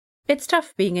It's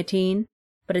tough being a teen,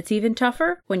 but it's even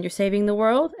tougher when you're saving the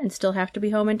world and still have to be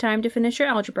home in time to finish your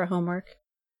algebra homework.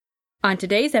 On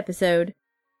today's episode,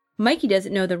 Mikey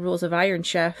doesn't know the rules of Iron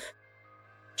Chef.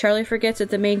 Charlie forgets that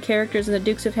the main characters in the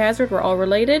Dukes of Hazzard were all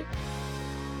related,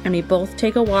 and we both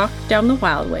take a walk down the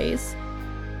Wildways.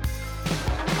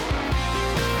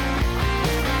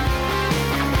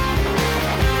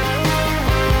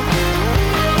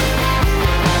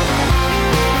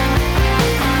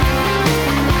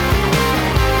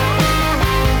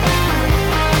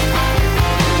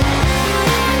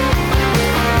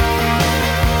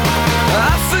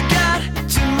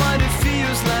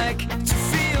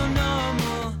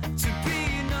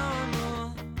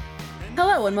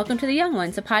 Hello and welcome to The Young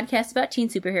Ones, a podcast about teen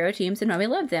superhero teams and why we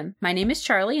love them. My name is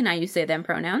Charlie and I use they, them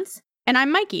pronouns. And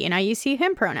I'm Mikey and I use he,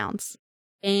 him pronouns.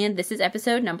 And this is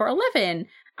episode number 11.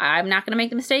 I'm not going to make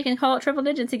the mistake and call it triple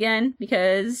digits again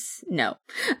because no.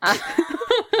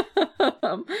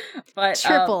 But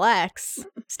Triple X,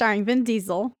 starring Vin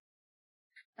Diesel.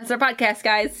 That's our podcast,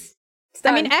 guys.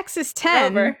 I mean, X is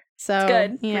 10. Over. So it's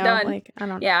good. We're done. Like, I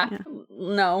don't. Yeah.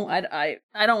 No, I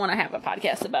don't want to have a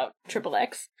podcast about Triple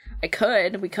X. We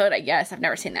could, I guess. I've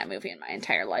never seen that movie in my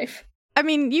entire life. I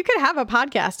mean, you could have a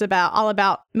podcast all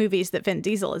about movies that Vin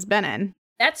Diesel has been in.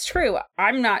 That's true.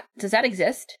 Does that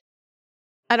exist?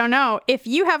 I don't know. If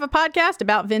you have a podcast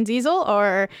about Vin Diesel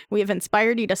or we have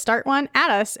inspired you to start one,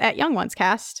 add us at Young Ones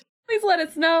Cast. Please let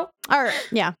us know. Or,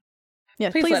 yeah.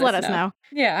 Yes, please let us know.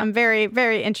 Yeah. I'm very,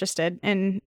 very interested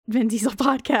in Vin Diesel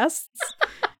podcasts.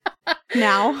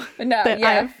 Now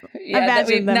that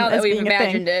we've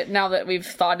imagined it, now that we've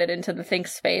thought it into the think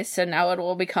space, and now it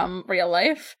will become real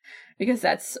life, because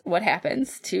that's what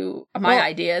happens to my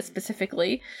ideas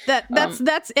specifically. That's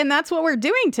what we're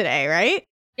doing today, right?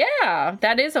 Yeah,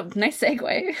 that is a nice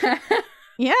segue.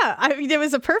 Yeah, it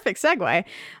was a perfect segue.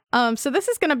 So this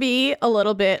is going to be a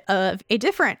little bit of a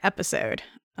different episode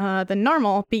than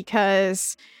normal,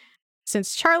 because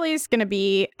since Charlie's going to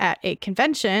be at a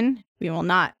convention, we will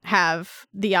not have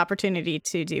the opportunity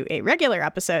to do a regular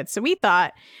episode. So we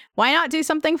thought, why not do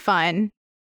something fun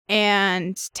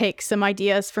and take some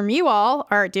ideas from you all,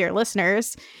 our dear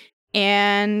listeners,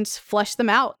 and flesh them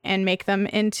out and make them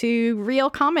into real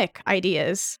comic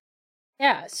ideas.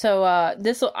 Yeah, so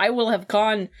I will have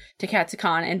gone to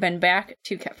Katsucon and been back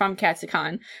from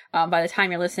Katsucon by the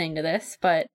time you're listening to this,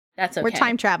 but that's okay. We're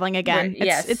time traveling again.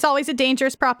 It's always a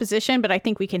dangerous proposition, but I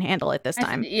think we can handle it this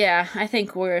time. I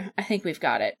think we've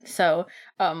got it. So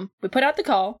we put out the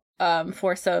call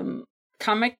for some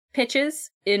comic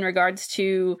pitches in regards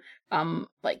to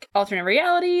like alternate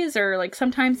realities, or like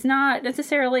sometimes not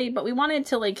necessarily, but we wanted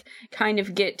to like kind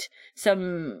of get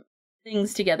some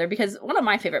things together, because one of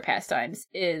my favorite pastimes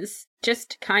is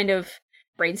just kind of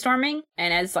brainstorming.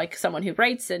 And as like someone who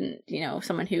writes and,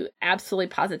 someone who absolutely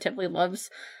positively loves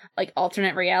like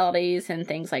alternate realities and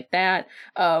things like that,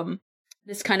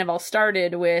 this kind of all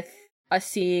started with us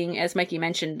seeing, as Mikey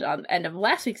mentioned on the end of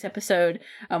last week's episode,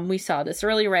 we saw this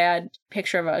really rad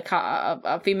picture of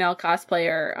a female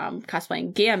cosplayer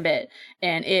cosplaying Gambit,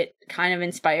 and it kind of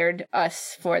inspired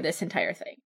us for this entire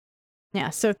thing. Yeah,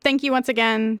 so thank you once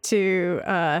again to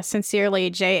Sincerely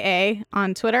J.A.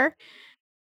 on Twitter.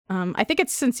 I think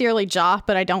it's Sincerely Ja,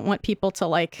 but I don't want people to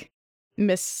like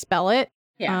misspell it.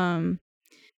 Yeah.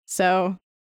 So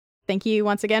thank you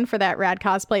once again for that rad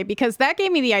cosplay, because that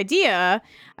gave me the idea.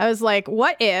 I was like,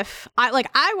 what if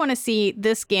I want to see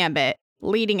this Gambit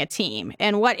leading a team,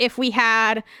 and what if we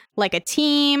had like a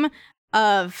team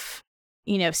of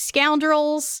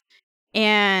scoundrels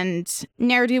and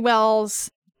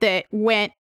ne'er-do-wells that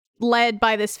went led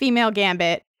by this female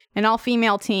Gambit, an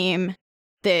all-female team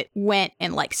that went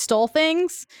and like stole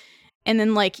things, and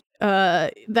then like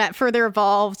that further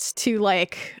evolved to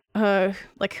like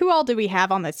who all do we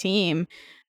have on the team?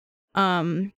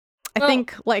 I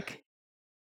think like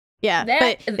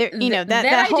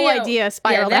that whole idea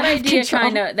spiraled out of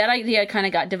control. That idea kind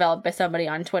of got developed by somebody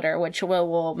on Twitter, which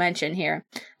we'll mention here.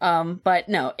 But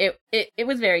no, it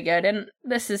was very good, and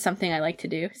this is something I like to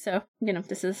do. So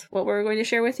this is what we're going to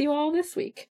share with you all this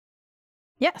week.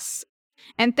 Yes,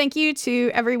 and thank you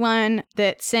to everyone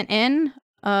that sent in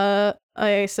a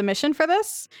submission for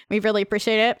this. We really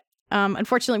appreciate it.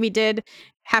 Unfortunately, we did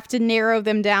have to narrow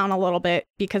them down a little bit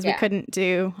because we couldn't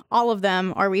do all of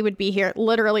them, or we would be here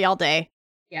literally all day.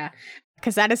 Yeah.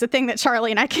 Because that is a thing that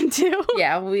Charlie and I can do.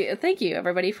 Yeah, we thank you,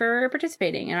 everybody, for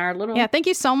participating in our little... Yeah, thank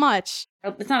you so much.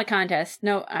 It's not a contest.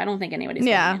 No, I don't think anybody's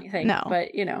doing anything. No.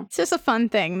 But, It's just a fun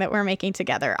thing that we're making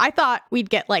together. I thought we'd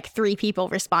get like 3 people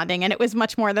responding, and it was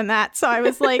much more than that. So I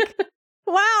was like,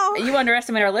 wow. You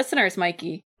underestimate our listeners,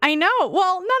 Mikey. I know.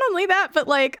 Well, not only that, but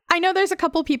like, I know there's a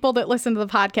couple people that listen to the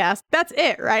podcast. That's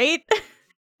it, right?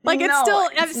 Like, no, it's still,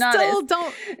 it's I not still as-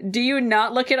 don't. Do you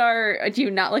not look at our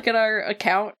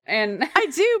account? And I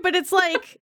do, but it's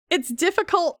like, it's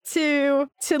difficult to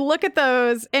look at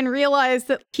those and realize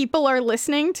that people are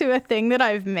listening to a thing that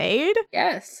I've made.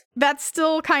 yes, That's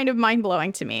still kind of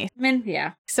mind-blowing to me. I mean,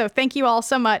 yeah. So thank you all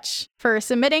so much for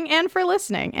submitting and for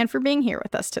listening and for being here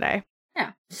with us today.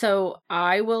 Yeah. So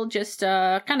I will just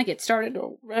kind of get started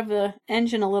to rev the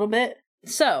engine a little bit.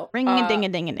 So Ring a ding a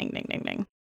ding a ding ding ding ding.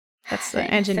 That's the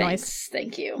engine noise.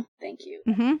 Thank you.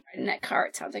 Mm-hmm. Right in that car,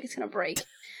 it sounds like it's gonna break.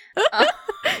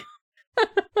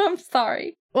 I'm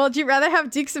sorry. Well, would you rather have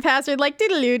Dukes of Hazzard like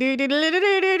doodaloo doo doodaloo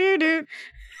doo doo doo doo?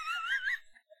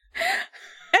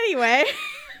 Anyway.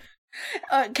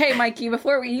 Okay, Mikey,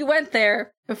 before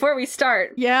we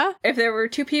start, Yeah? if there were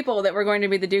two people that were going to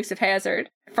be the Dukes of Hazzard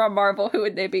from Marvel, who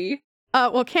would they be?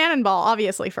 Well, Cannonball,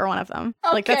 obviously, for one of them.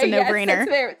 Like, that's a Okay, yes,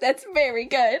 no-brainer. that's very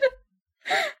good.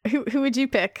 Who would you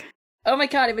pick? Oh my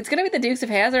god, if it's gonna be the Dukes of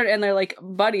Hazzard and they're like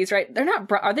buddies, right? They're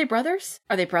not, are they brothers?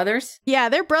 Are they brothers? Yeah,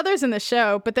 they're brothers in the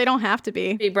show, but they don't have to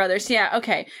be. Be brothers, yeah,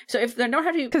 okay. So if they don't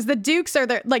have to be, Because the Dukes are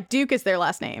their, like, Duke is their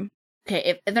last name. okay,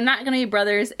 if they're not gonna be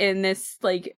brothers in this,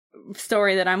 like,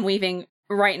 story that I'm weaving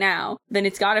right now, then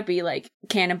it's gotta be, like,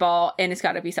 Cannonball and it's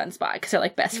gotta be Sunspot, because they're,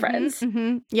 like, best friends.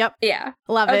 Mm-hmm. Yep. Yeah.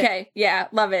 Love it. Okay, yeah,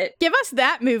 love it. Give us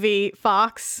that movie,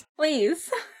 Fox.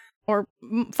 Please. Or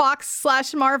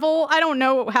Fox/Marvel. I don't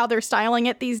know how they're styling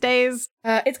it these days.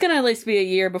 It's gonna at least be a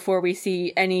year before we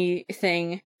see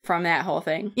anything from that whole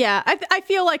thing. Yeah, I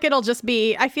feel like it'll just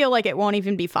be, I feel like it won't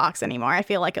even be Fox anymore. I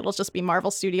feel like it'll just be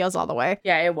Marvel Studios all the way.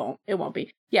 Yeah, it won't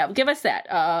be. Yeah, give us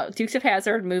that. Dukes of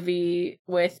Hazzard movie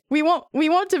with... We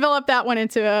won't develop that one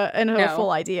into a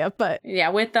full idea, but... Yeah,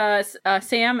 with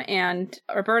Sam and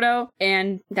Roberto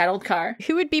and that old car.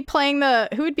 Who would be playing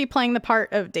the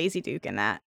part of Daisy Duke in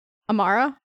that?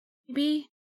 Amara? Maybe?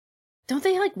 Don't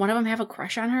they, like, one of them have a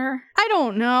crush on her? I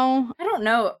don't know. I don't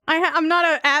know. I'm not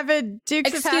an avid Dukes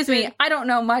of Hazzard. Excuse me, I don't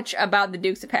know much about the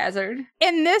Dukes of Hazzard.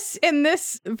 In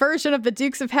this version of the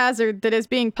Dukes of Hazzard that is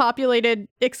being populated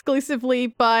exclusively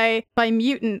by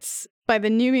mutants, by the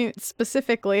New Mutants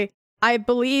specifically, I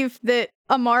believe that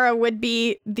Amara would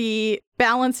be the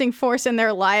balancing force in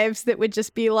their lives that would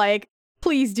just be like,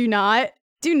 please do not.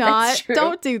 Do not.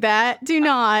 Don't do that. Do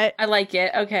not. I like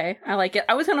it. Okay. I like it.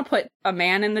 I was going to put a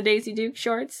man in the Daisy Duke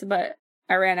shorts, but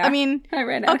I ran out. I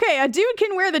ran out. Okay, a dude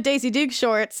can wear the Daisy Duke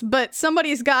shorts, but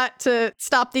somebody's got to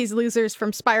stop these losers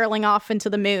from spiraling off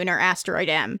into the moon or Asteroid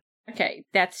M. Okay,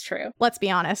 that's true. Let's be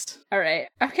honest. All right.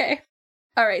 Okay.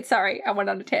 All right. Sorry. I went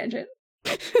on a tangent.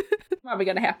 Probably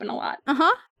going to happen a lot.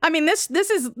 Uh-huh. I mean, this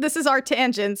is our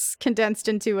tangents condensed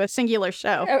into a singular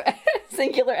show.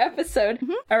 Singular episode.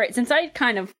 Mm-hmm. All right, since I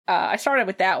kind of I started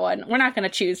with that one, we're not going to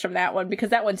choose from that one because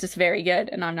that one's just very good,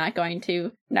 and I'm not going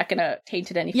to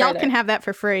taint it any further. Y'all can have that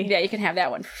for free. Yeah, you can have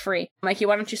that one for free. Mikey,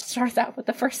 why don't you start out with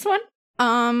the first one?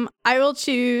 I will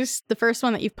choose the first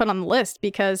one that you've put on the list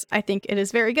because I think it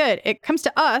is very good. It comes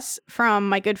to us from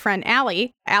my good friend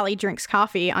Allie. Allie Drinks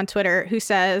Coffee on Twitter, who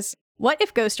says, "What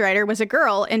if Ghost Rider was a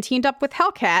girl and teamed up with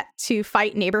Hellcat to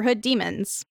fight neighborhood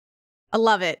demons?" I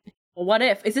love it. Well, what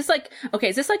if? Is this like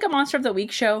a Monster of the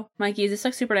Week show, Mikey? Is this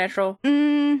like Supernatural?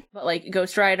 But like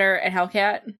Ghost Rider and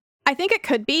Hellcat? I think it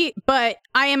could be, but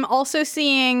I am also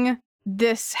seeing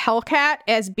this Hellcat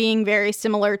as being very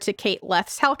similar to Kate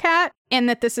Leth's Hellcat, and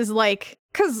that this is like,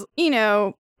 because,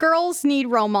 girls need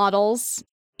role models,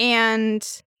 and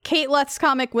Kate Leth's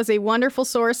comic was a wonderful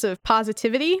source of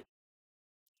positivity.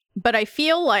 But I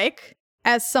feel like,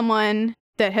 as someone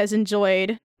that has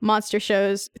enjoyed monster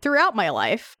shows throughout my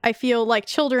life, I feel like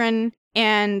children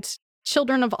and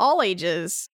children of all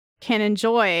ages can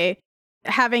enjoy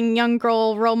having young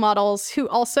girl role models who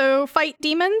also fight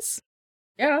demons.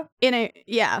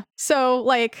 Yeah. So,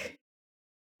 like,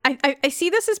 I see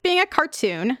this as being a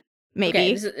cartoon,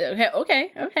 maybe.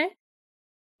 Okay.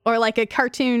 Or like a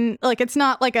cartoon, like it's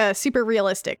not like a super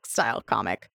realistic style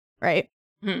comic, right?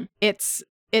 It's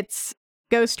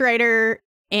Ghost Rider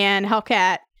and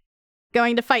Hellcat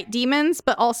going to fight demons,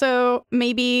 but also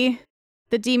maybe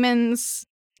the demons,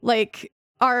 like,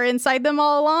 are inside them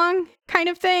all along, kind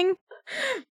of thing.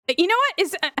 You know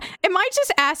what? Am I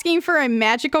just asking for a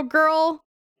magical girl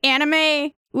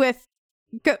anime with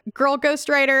girl Ghost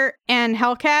Rider and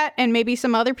Hellcat and maybe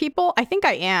some other people? I think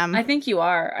I am. I think you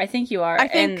are. I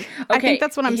think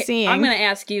that's what I'm seeing. I'm going to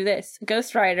ask you this.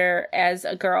 Ghost Rider as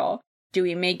a girl, do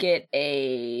we make it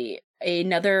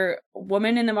another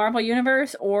woman in the Marvel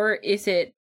universe, or is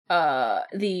it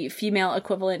the female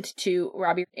equivalent to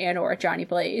Robbie and or Johnny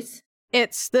Blaze?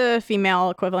 It's the female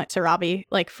equivalent to Robbie,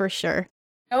 like, for sure.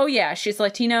 Oh, yeah. She's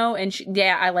Latino, and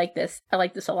I like this. I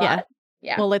like this a lot.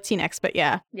 Yeah. Well, Latinx, but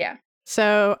yeah. Yeah.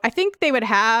 So I think they would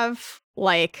have,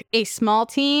 like, a small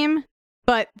team,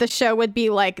 but the show would be,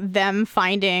 like, them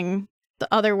finding the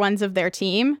other ones of their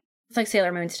team. It's like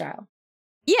Sailor Moon style.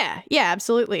 Yeah,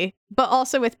 absolutely. But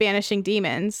also with banishing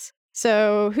demons.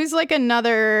 So who's, like,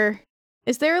 another...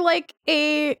 Is there, like,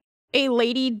 a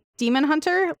lady demon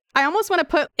hunter? I almost want to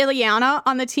put Ileana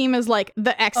on the team as, like,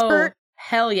 the expert. Oh,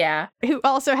 hell yeah. Who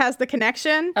also has the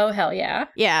connection. Oh, hell yeah.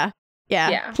 Yeah.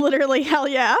 Literally, hell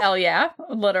yeah. Hell yeah.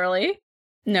 Literally.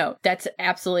 No, that is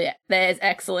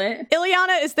excellent.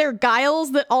 Ileana is their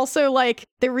Giles that also, like,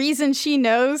 the reason she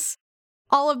knows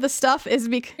all of the stuff is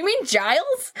because... You mean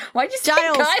Giles? Why'd you say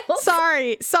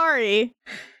Giles? Sorry.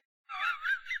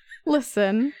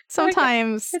 Listen,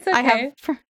 sometimes it's okay.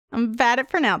 I'm bad at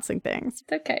pronouncing things.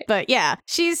 It's okay. But yeah,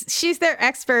 she's their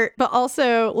expert, but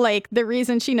also, like, the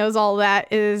reason she knows all that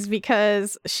is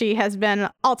because she has been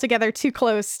altogether too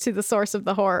close to the source of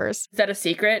the horrors. Is that a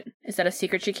secret? Is that a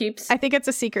secret she keeps? I think it's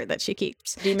a secret that she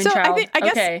keeps. Demon child? I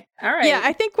guess, okay. All right. Yeah,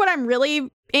 I think what I'm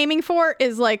really aiming for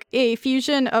is, like, a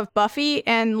fusion of Buffy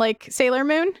and, like, Sailor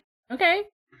Moon. Okay.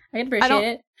 I can appreciate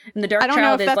it. And the Dark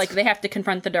Child is, like, they have to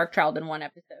confront the Dark Child in one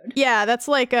episode. Yeah, that's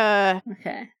like a...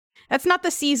 Okay. That's not the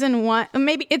season 1.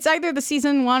 Maybe it's either the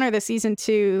season 1 or the season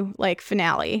 2, like,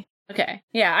 finale. Okay.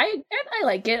 Yeah, I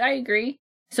like it. I agree.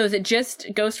 So is it just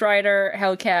Ghost Rider,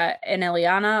 Hellcat, and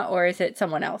Ileana, or is it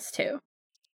someone else too?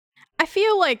 I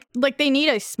feel like they need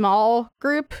a small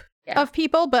group of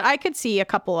people, but I could see a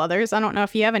couple others. I don't know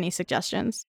if you have any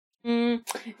suggestions. Is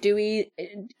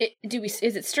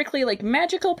it strictly, like,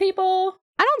 magical people?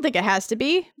 I don't think it has to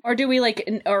be. Or do we, like,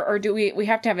 or do we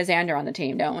have to have a Xander on the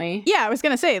team, don't we? Yeah, I was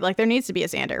going to say, like, there needs to be a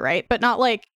Xander, right? But not,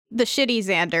 like, the shitty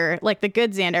Xander, like the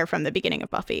good Xander from the beginning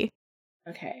of Buffy.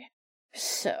 Okay.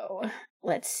 So,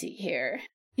 let's see here.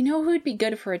 You know who would be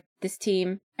good for this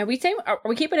team? Are we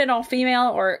keeping it all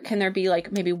female, or can there be,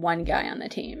 like, maybe one guy on the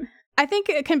team? I think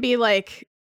it can be, like,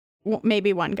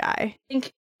 maybe one guy. I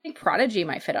think Prodigy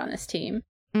might fit on this team.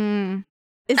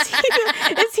 Is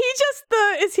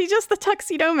he just the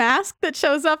tuxedo mask that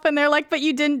shows up and they're like, but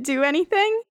you didn't do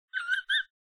anything?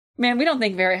 Man, we don't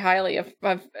think very highly of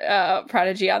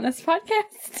Prodigy on this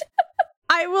podcast.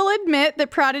 I will admit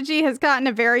that Prodigy has gotten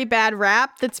a very bad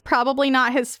rap. That's probably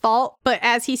not his fault, but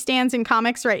as he stands in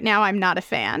comics right now, I'm not a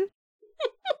fan.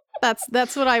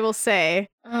 That's what I will say.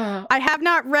 I have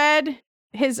not read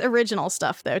his original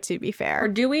stuff, though, to be fair. Or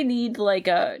do we need like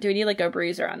a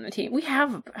bruiser on the team? We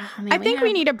have. I think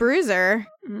we need a bruiser.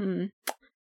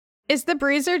 Is the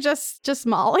bruiser just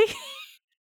Molly?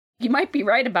 You might be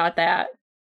right about that.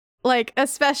 Like,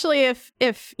 especially if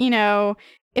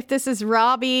this is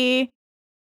Robbie.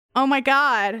 Oh my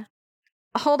god.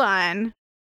 Hold on.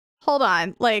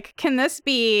 Like, can this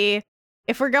be,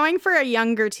 if we're going for a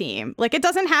younger team, like, it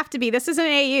doesn't have to be, this is an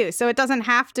AU, so it doesn't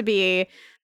have to be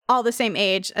all the same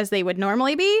age as they would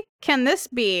normally be. Can this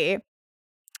be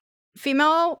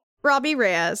female Robbie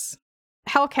Reyes,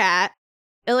 Hellcat,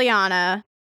 Ileana,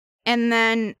 and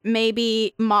then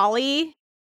maybe Molly,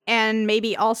 and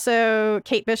maybe also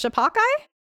Kate Bishop Hawkeye?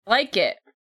 Like it.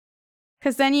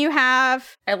 Because then you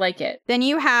have... I like it. Then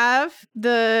you have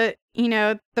the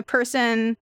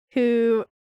person who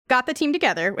got the team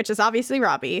together, which is obviously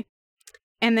Robbie.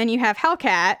 And then you have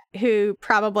Hellcat, who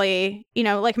probably,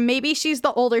 like, maybe she's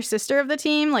the older sister of the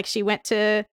team. Like, she went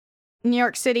to New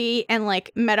York City and,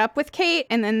 like, met up with Kate.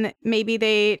 And then maybe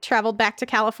they traveled back to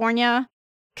California.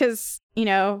 Because,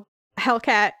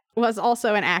 Hellcat was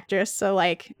also an actress. So,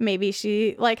 like, maybe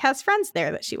she, like, has friends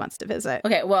there that she wants to visit.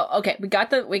 Okay, we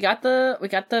got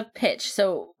the pitch.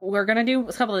 So we're going to do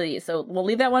a couple of these. So we'll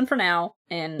leave that one for now.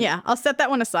 And yeah, I'll set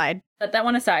that one aside.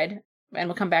 And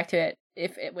we'll come back to it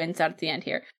if it wins out at the end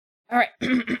here. All right.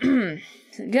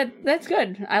 Good. That's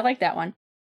good. I like that one.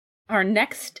 Our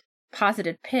next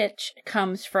positive pitch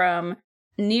comes from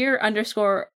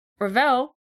Near_Ravel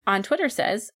on Twitter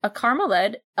says, a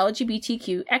Karma-led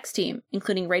LGBTQ X team,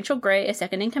 including Rachel Gray as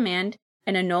second in command,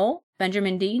 and a Null,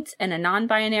 Benjamin Deeds, and a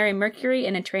non-binary Mercury,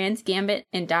 and a trans Gambit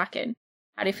and Daken.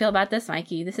 How do you feel about this,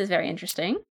 Mikey? This is very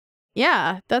interesting.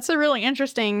 Yeah, that's a really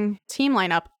interesting team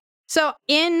lineup. So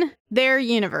in their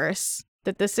universe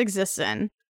that this exists in,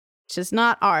 which is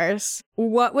not ours,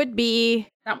 what would be...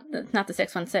 Not the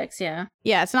 616, yeah.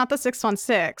 Yeah, it's not the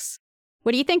 616.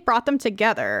 What do you think brought them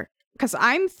together? Because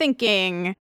I'm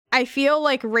thinking, I feel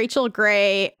like Rachel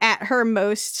Gray at her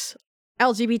most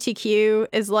LGBTQ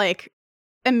is like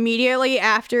immediately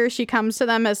after she comes to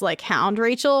them as like Hound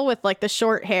Rachel with like the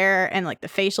short hair and like the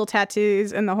facial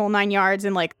tattoos and the whole 9 yards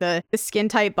and like the skin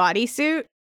tight bodysuit.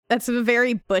 That's a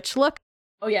very butch look.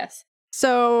 Oh, yes.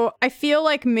 So I feel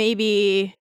like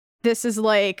maybe this is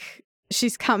like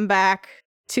she's come back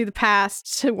to the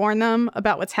past to warn them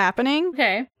about what's happening.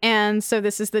 Okay. And so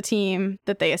this is the team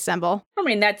that they assemble. I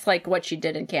mean, that's like what she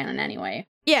did in canon anyway.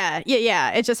 Yeah.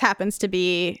 It just happens to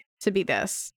be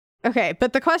this. Okay,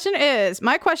 but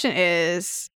my question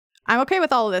is, I'm okay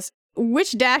with all of this.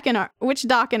 Which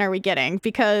Daken are we getting?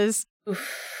 Because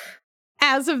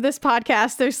as of this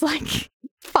podcast, there's like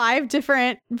 5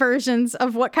 different versions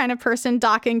of what kind of person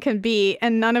Daken can be,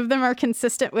 and none of them are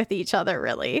consistent with each other,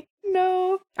 really.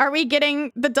 No. Are we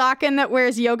getting the Daken that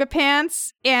wears yoga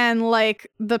pants and like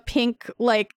the pink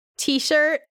like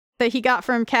t-shirt that he got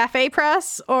from Cafe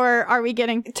Press, or are we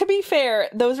getting... To be fair,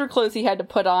 those were clothes he had to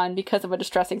put on because of a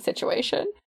distressing situation.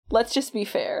 Let's just be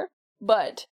fair.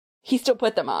 But he still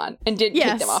put them on and did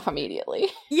take them off immediately.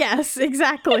 Yes,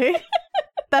 exactly.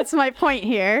 That's my point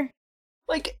here.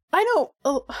 Like, I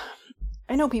know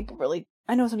some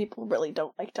people really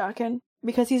don't like Daken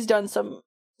because he's done some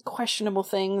questionable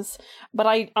things, but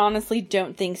I honestly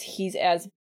don't think he's as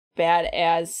bad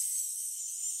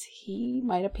as he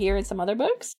might appear in some other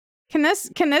books. Can this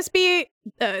be,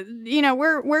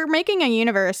 we're making a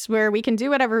universe where we can do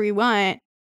whatever we want.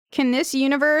 Can this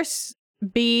universe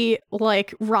be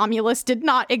like Romulus did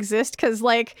not exist? Because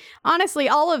like, honestly,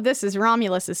 all of this is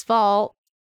Romulus's fault.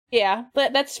 Yeah,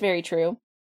 but that's very true.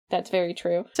 That's very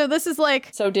true. So this is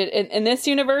like... So did, in this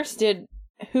universe,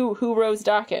 who rose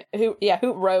Daken? Who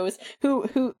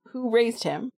raised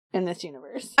him in this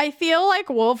universe? I feel like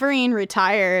Wolverine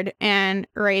retired and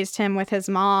raised him with his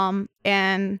mom,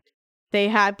 and they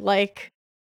had like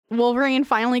Wolverine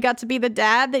finally got to be the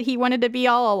dad that he wanted to be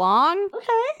all along.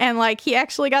 Okay. And like he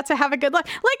actually got to have a good life.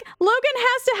 Like Logan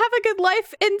has to have a good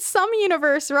life in some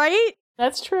universe, right?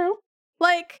 That's true.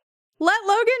 Like let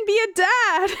Logan be a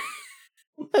dad.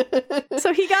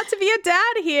 So he got to be a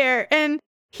dad here, and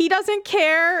he doesn't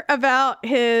care about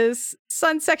his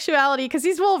son's sexuality because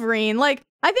he's Wolverine. Like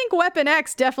I think Weapon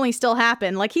X definitely still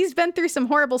happened. Like he's been through some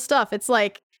horrible stuff. It's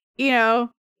like,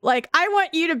 like, I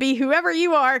want you to be whoever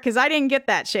you are because I didn't get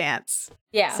that chance.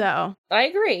 Yeah. So. I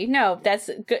agree. No, that's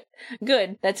good.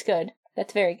 Good. That's good.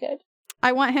 That's very good.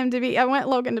 I want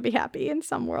Logan to be happy in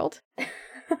some world.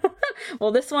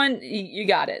 Well, this one, you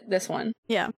got it. This one.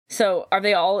 Yeah. So,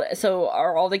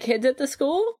 are all the kids at the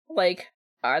school? Like,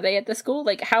 are they at the school?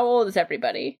 Like, how old is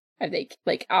everybody? Are they,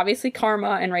 like, obviously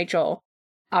Karma and Rachel.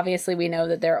 Obviously, we know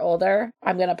that they're older.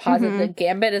 I'm going to posit that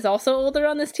Gambit is also older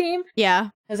on this team. Yeah.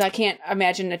 Because I can't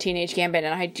imagine a teenage Gambit,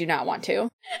 and I do not want to.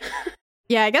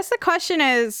 Yeah, I guess the question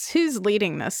is, who's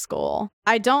leading this school?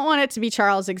 I don't want it to be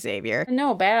Charles Xavier.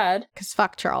 No, bad. Because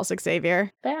fuck Charles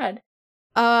Xavier. Bad.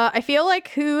 I feel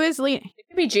like who is leading? It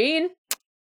could be Jean.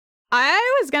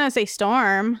 I was going to say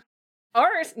Storm. Or,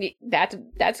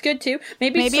 that's good too.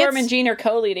 Maybe Storm and Jean are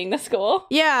co-leading the school.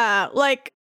 Yeah,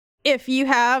 like... If you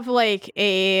have, like,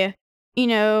 how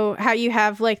you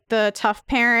have, like, the tough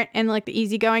parent and, like, the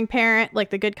easygoing parent, like,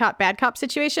 the good cop, bad cop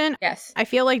situation. Yes. I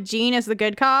feel like Jean is the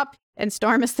good cop and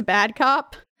Storm is the bad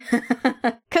cop.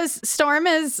 Because Storm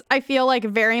is, I feel like,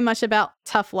 very much about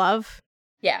tough love.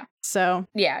 Yeah. So.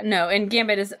 Yeah, no, and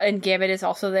Gambit is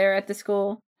also there at the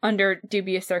school under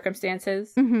dubious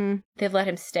circumstances. Mm-hmm. They've let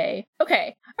him stay.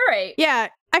 Okay. All right. Yeah.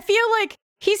 I feel like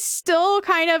he's still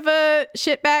kind of a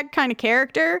shitbag kind of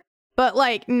character. But,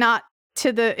 like, not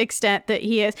to the extent that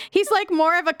he is. He's, like,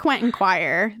 more of a Quentin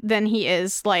Quire than he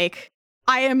is, like,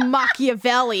 I am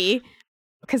Machiavelli.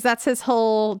 Because that's his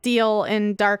whole deal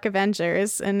in Dark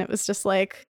Avengers. And it was just,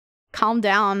 like, calm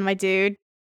down, my dude.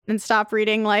 And stop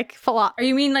reading, like, Are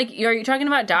you talking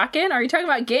about Daken? Or are you talking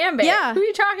about Gambit? Yeah. Who are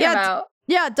you talking about?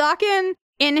 Yeah, Daken,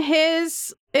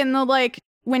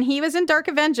 when he was in Dark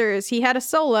Avengers, he had a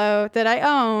solo that I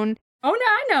own. Oh, no,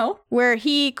 I know. Where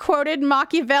he quoted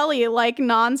Machiavelli like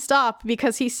nonstop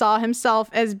because he saw himself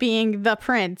as being the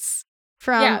prince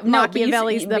from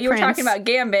Machiavelli's The Prince. You were talking about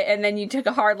Gambit, and then you took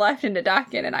a hard left into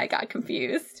Daken, and I got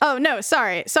confused. Oh, no,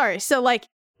 sorry. So, like,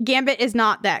 Gambit is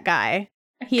not that guy.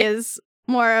 He is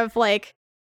more of, like,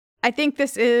 I think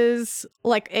this is,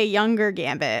 like, a younger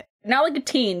Gambit. Not like a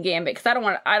teen Gambit, because I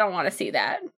don't want to see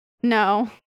that. No.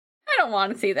 I don't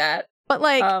want to see that. But,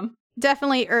 like,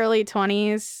 definitely early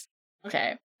 20s.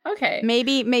 Okay.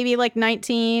 Maybe like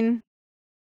 19.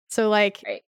 So like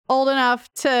right. Old enough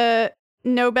to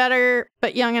know better,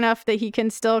 but young enough that he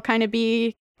can still kind of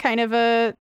be kind of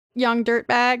a young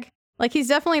dirtbag. Like he's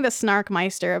definitely the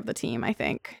Snarkmeister of the team, I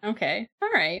think. Okay. All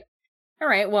right.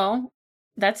 Well,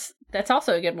 that's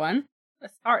also a good one.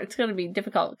 It's hard. It's going to be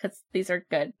difficult because these are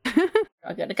good.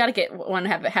 Oh, good. I got to get one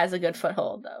has a good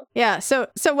foothold though. Yeah. So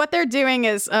what they're doing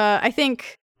is, I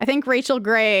think Rachel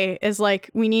Gray is like,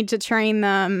 we need to train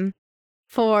them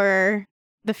for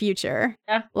the future.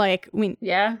 Yeah. Like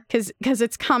because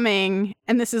it's coming,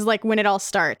 and this is like when it all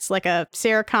starts, like a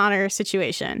Sarah Connor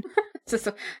situation.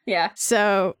 Yeah.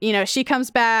 So, she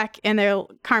comes back and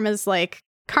Karma's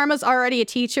already a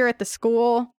teacher at the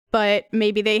school, but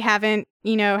maybe they haven't,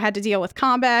 had to deal with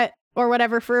combat or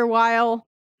whatever for a while.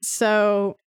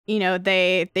 So,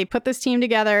 they put this team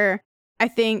together. I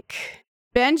think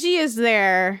Benji is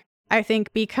there,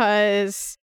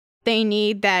 because they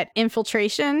need that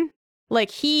infiltration.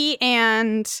 Like, he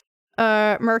and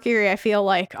Mercury, I feel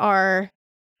like, are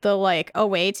the, like,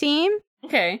 away team.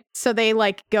 Okay. So they,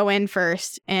 like, go in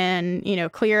first and,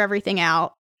 clear everything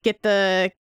out, get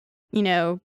the,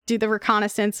 do the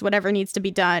reconnaissance, whatever needs to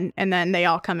be done, and then they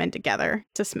all come in together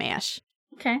to smash.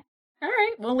 Okay. All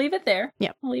right. We'll leave it there.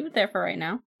 Yep. We'll leave it there for right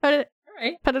now. All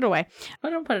right. Put it away. I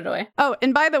don't put it away. Oh,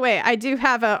 and by the way, I do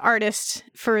have an artist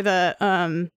for the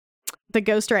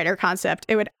Ghostwriter concept.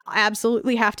 It would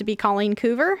absolutely have to be Colleen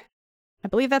Coover. I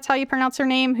believe that's how you pronounce her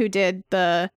name, who did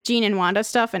the Jean and Wanda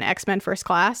stuff in X-Men First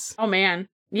Class. Oh, man.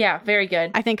 Yeah, very good.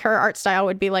 I think her art style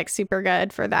would be, like, super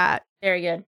good for that. Very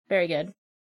good. Very good.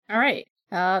 All right.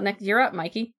 Next, you're up,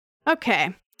 Mikey.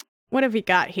 Okay. What have we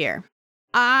got here?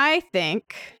 I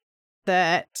think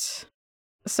that...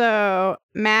 So,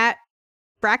 Matt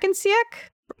 _Brackensiek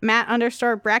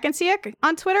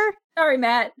on Twitter. Sorry,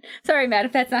 Matt,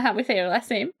 if that's not how we say your last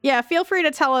name. Yeah, feel free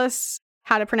to tell us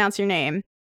how to pronounce your name.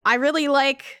 I really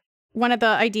like one of the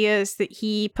ideas that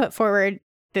he put forward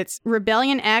that's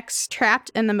Rebellion X trapped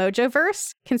in the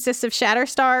Mojoverse. Consists of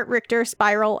Shatterstar, Richter,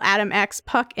 Spiral, Atom X,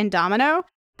 Puck, and Domino.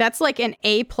 That's like an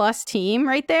A+ team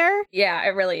right there. Yeah,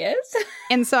 it really is.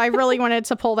 And so I really wanted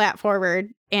to pull that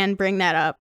forward and bring that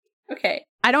up. Okay.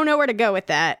 I don't know where to go with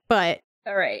that, but...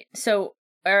 All right.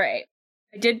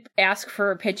 I did ask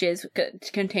for pitches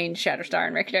to contain Shatterstar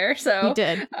and Richter, so... You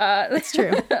did. That's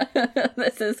true.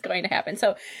 This is going to happen.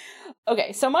 So,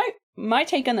 okay, so my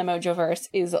take on the Mojoverse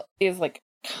is like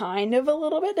kind of a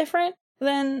little bit different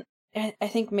than I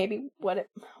think maybe what it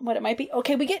might be.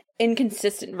 Okay, we get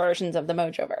inconsistent versions of the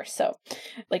Mojoverse. So,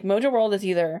 like, Mojo World is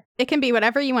either... It can be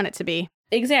whatever you want it to be.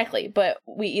 Exactly, but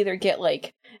we either get,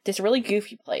 like, this really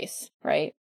goofy place,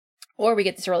 right? Or we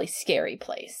get this really scary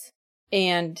place.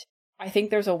 And I think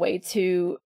there's a way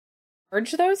to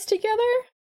merge those together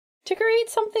to create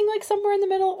something, like, somewhere in the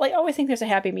middle. Like, I always think there's a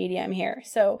happy medium here.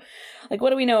 So, like, what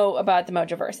do we know about the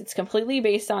Mojoverse? It's completely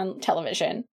based on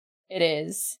television. It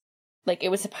is... Like,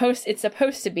 it's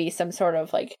supposed to be some sort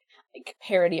of, like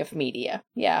parody of media.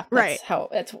 Yeah, that's how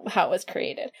it was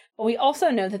created. But we also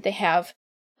know that they have,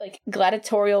 like,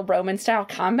 gladiatorial Roman-style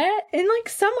combat in, like,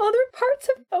 some other parts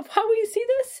of how we see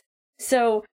this.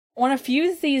 So, I want to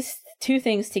fuse these two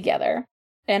things together,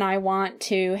 and I want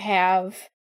to have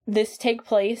this take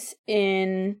place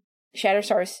in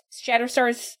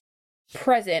Shatterstar's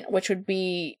present, which would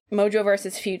be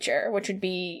Mojoverse's future, which would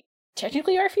be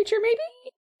technically our future, maybe?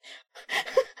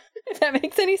 If that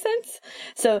makes any sense.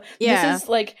 So yeah.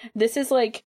 This is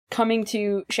like coming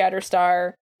to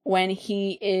Shatterstar when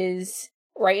he is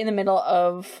right in the middle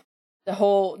of the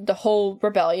whole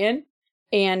rebellion,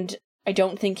 and I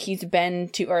don't think he's been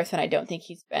to Earth, and I don't think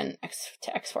he's been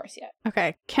to X-Force yet.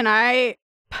 Okay, can I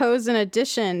pose an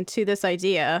addition to this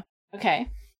idea? Okay.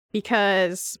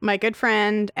 Because my good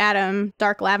friend Adam,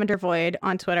 Dark Lavender Void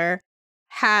on Twitter,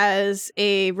 has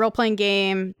a role-playing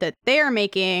game that they are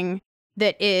making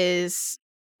that it's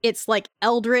like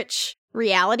Eldritch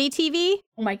reality TV.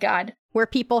 Oh my god. Where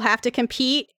people have to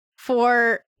compete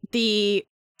for the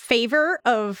favor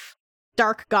of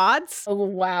dark gods. Oh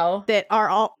wow. That are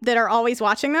always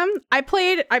watching them. I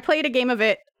played a game of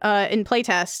it in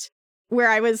playtest where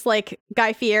I was like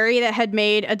Guy Fieri that had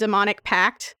made a demonic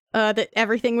pact that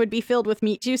everything would be filled with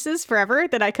meat juices forever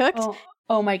that I cooked.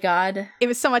 Oh my god. It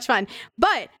was so much fun.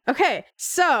 But, okay,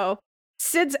 so,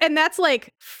 Sid's, and that's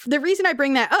like, the reason I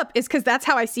bring that up is because that's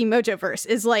how I see Mojoverse,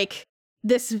 is like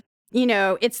this,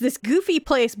 it's this goofy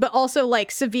place, but also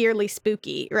like severely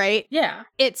spooky, right? Yeah.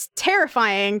 It's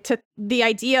terrifying to the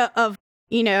idea of,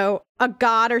 a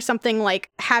god or something like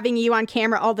having you on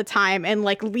camera all the time and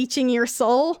like leeching your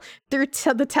soul through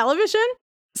the television.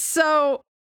 So,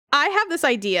 I have this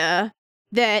idea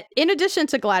that in addition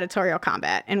to gladiatorial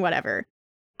combat and whatever,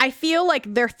 I feel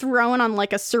like they're thrown on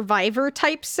like a Survivor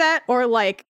type set or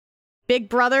like Big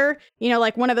Brother,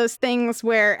 like one of those things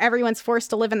where everyone's forced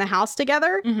to live in the house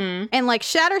together. Mm-hmm. And like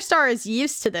Shatterstar is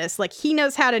used to this. Like he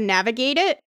knows how to navigate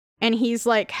it, and he's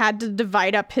like had to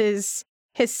divide up his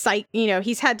his psyche,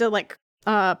 he's had to like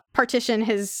partition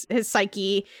his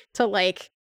psyche to like,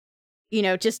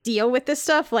 just deal with this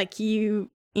stuff like you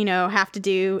have to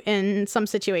do in some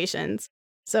situations.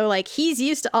 So like he's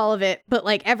used to all of it, but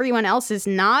like everyone else is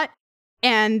not,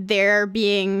 and they're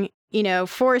being,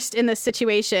 forced in this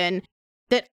situation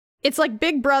that it's like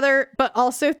Big Brother, but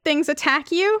also things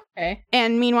attack you. Okay.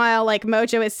 And meanwhile, like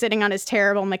Mojo is sitting on his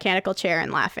terrible mechanical chair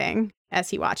and laughing as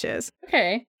he watches.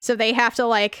 Okay. So they have to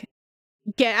like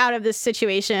get out of this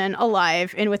situation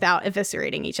alive and without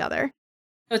eviscerating each other.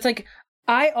 So it's like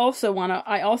I also want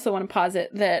to posit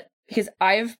that because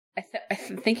I'm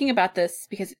thinking about this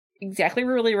because exactly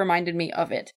really reminded me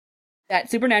of it. That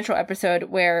Supernatural episode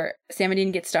where Sam and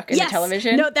Dean get stuck in the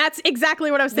television. No, that's exactly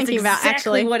what I was thinking about,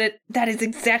 actually. That is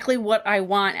exactly what I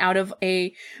want out of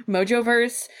a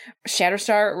Mojoverse,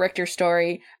 Shatterstar, Richter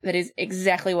story. That is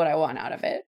exactly what I want out of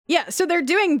it. Yeah, so they're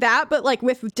doing that, but like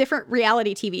with different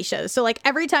reality TV shows. So like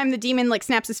every time the demon like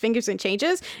snaps his fingers and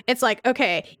changes, it's like,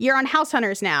 okay, you're on House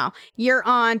Hunters now. You're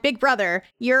on Big Brother.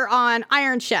 You're on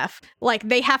Iron Chef. Like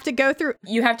they have to go through.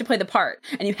 You have to play the part,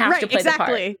 and you have to play the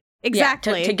part.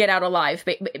 Exactly. Yeah, to get out alive,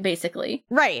 basically.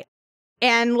 Right.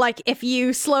 And like if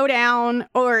you slow down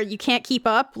or you can't keep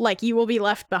up, like you will be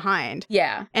left behind.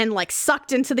 Yeah. And like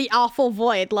sucked into the awful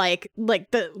void, like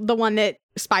the one that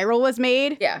Spiral was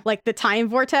made. Yeah. Like the time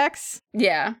vortex.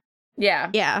 Yeah. Yeah.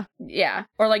 Yeah. Yeah.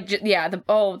 Or like,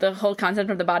 the whole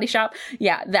concept of the body shop.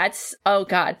 Yeah. That's, oh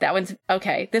God, that one's,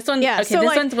 okay. This one, yeah, okay, so this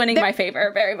like, one's winning my favor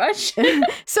very much.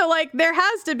 So like there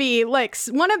has to be like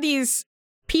one of these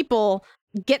people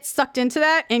gets sucked into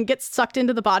that and gets sucked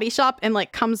into the body shop and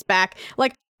like comes back.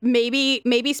 Like maybe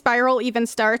Spiral even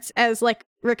starts as like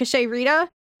Ricochet Rita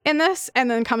in this and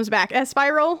then comes back as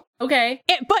Spiral. Okay.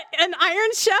 But an Iron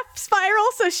Chef Spiral,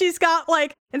 so she's got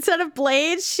like, instead of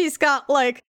blades, she's got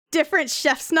like different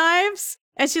chef's knives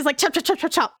and she's like chop chop chop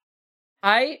chop chop.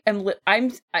 I'm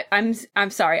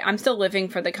sorry. I'm still living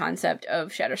for the concept of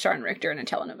Shatterstar and Richter in a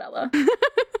telenovela.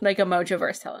 Like a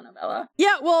Mojoverse telenovela.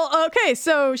 Yeah, well, okay,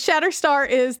 so Shatterstar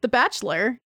is the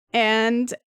Bachelor,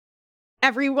 and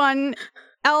everyone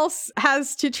else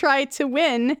has to try to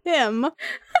win him.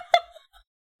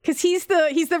 Because he's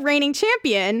the reigning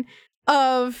champion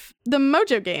of the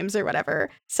Mojo games or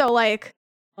whatever. So, like...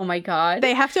 Oh my God.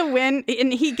 They have to win,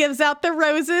 and he gives out the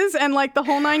roses and, like, the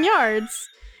whole 9 yards.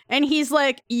 And he's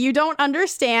like, you don't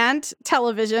understand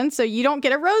television, so you don't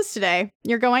get a rose today.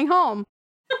 You're going home.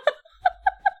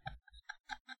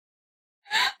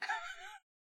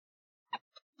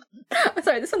 I'm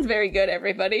sorry, this one's very good,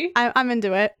 everybody. I'm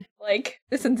into it. Like,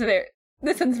 this one's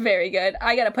very good.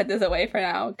 I gotta put this away for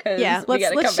now, because we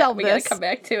gotta come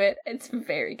back to it. It's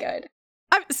very good.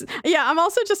 I'm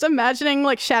also just imagining,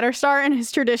 like, Shatterstar in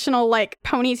his traditional, like,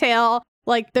 ponytail,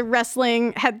 like, the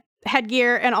wrestling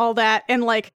headgear and all that, and,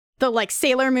 like, the, like,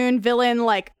 Sailor Moon villain,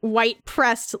 like, white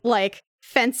pressed, like,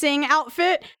 fencing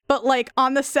outfit, but, like,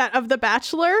 on the set of The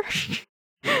Bachelor.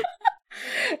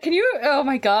 Can you, oh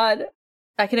my God.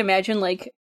 I can imagine,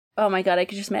 like, oh my God, I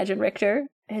could just imagine Richter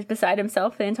is beside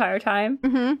himself the entire time.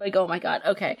 Mm-hmm. Like, oh my God,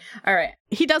 okay, all right.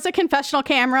 He does a confessional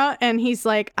camera, and he's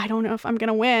like, I don't know if I'm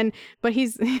gonna win, but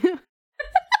he's...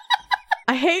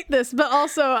 I hate this, but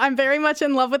also I'm very much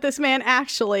in love with this man,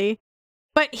 actually.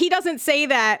 But he doesn't say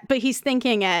that, but he's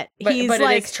thinking it. But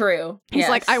like, it is true. He's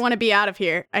like, I want to be out of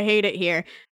here. I hate it here.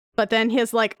 But then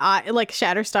his, like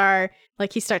Shatterstar,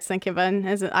 like, he starts thinking about it and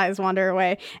his eyes wander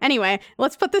away. Anyway,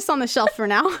 let's put this on the shelf for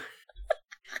now.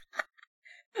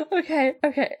 Okay.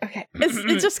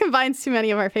 It just combines too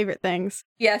many of our favorite things.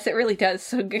 Yes, it really does.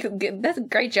 So good. That's a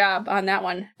great job on that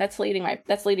one. That's leading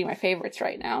my favorites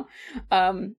right now.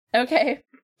 Okay,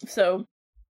 so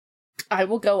I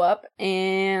will go up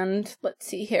and let's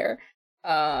see here.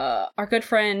 Our good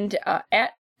friend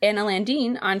at Anna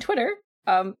Landine on Twitter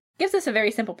gives us a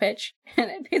very simple pitch,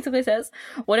 and it basically says,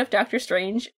 what if Doctor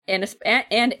Strange and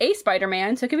a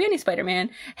Spider-Man, so it could be any Spider-Man,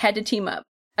 had to team up?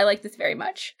 I like this very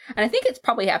much. And I think it's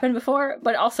probably happened before,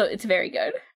 but also it's very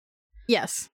good.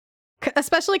 Yes.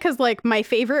 Especially because, like, my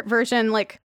favorite version,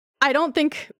 like, I don't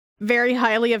think very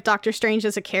highly of Doctor Strange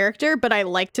as a character, but I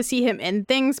like to see him in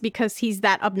things because he's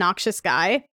that obnoxious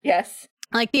guy. Yes.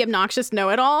 Like, the obnoxious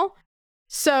know-it-all.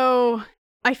 So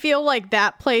I feel like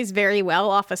that plays very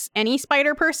well off of any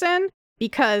spider person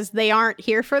because they aren't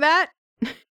here for that.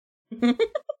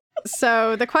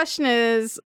 So the question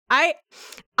is, I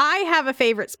have a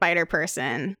favorite spider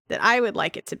person that I would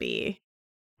like it to be,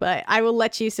 but I will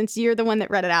let you, since you're the one that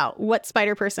read it out, what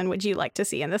spider person would you like to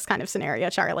see in this kind of scenario,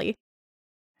 Charlie?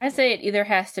 I say it either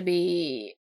has to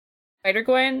be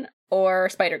Spider-Gwen or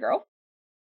Spider-Girl.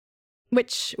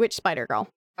 Which Spider-Girl?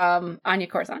 Anya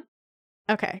Corzon.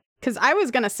 Okay. Because I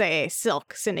was going to say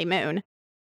Silk, Cindy Moon.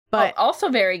 But also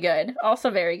very good. Also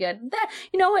very good. That,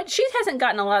 you know what? She hasn't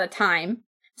gotten a lot of time.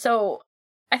 So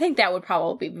I think that would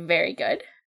probably be very good.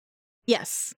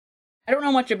 Yes. I don't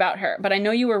know much about her, but I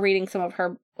know you were reading some of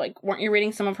her, like, weren't you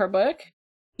reading some of her book?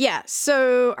 Yeah,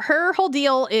 so her whole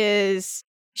deal is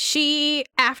she,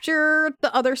 after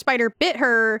the other spider bit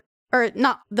her, or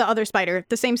not the other spider,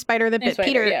 the same spider that bit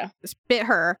Peter, bit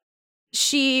her,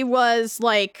 she was,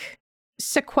 like,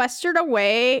 sequestered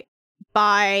away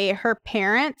by her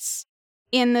parents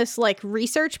in this, like,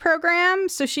 research program.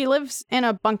 So she lives in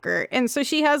a bunker. And so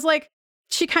she has, like,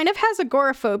 she kind of has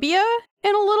agoraphobia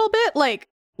in a little bit, like,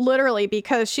 literally,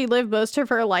 because she lived most of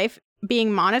her life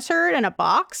being monitored in a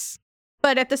box.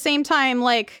 But at the same time,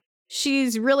 like,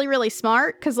 she's really, really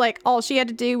smart because, like, all she had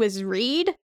to do was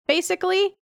read,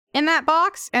 basically, in that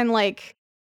box and, like,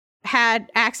 had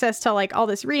access to, like, all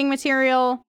this reading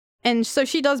material. And so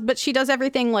she does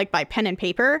everything, like, by pen and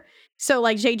paper. So,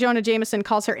 like, J. Jonah Jameson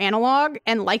calls her analog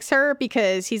and likes her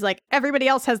because he's like, everybody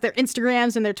else has their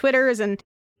Instagrams and their Twitters, and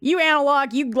you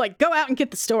analog, you, like, go out and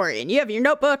get the story, and you have your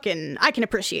notebook, and I can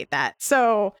appreciate that.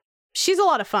 So she's a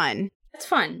lot of fun. That's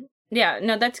fun. Yeah,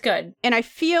 no, that's good. And I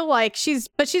feel like she's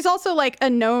also, like, a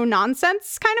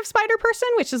no-nonsense kind of spider person,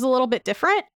 which is a little bit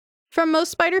different from most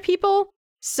spider people.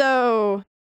 So,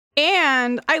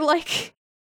 and I like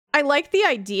the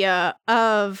idea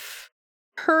of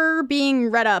her being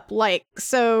read up, like,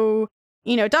 so,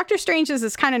 you know, Doctor Strange is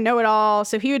this kind of know-it-all,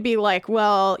 so he would be like,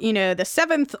 well, you know, the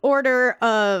 7th Order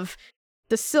of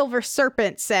the Silver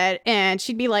Serpent said, and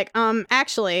she'd be like,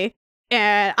 actually,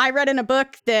 and I read in a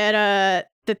book that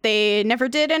they never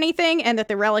did anything, and that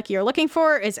the relic you're looking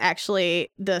for is actually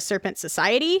the Serpent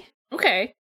Society.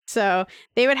 Okay. So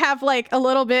they would have, like, a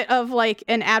little bit of, like,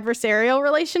 an adversarial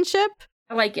relationship.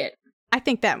 I like it. I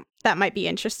think that might be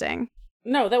interesting.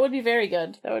 No, that would be very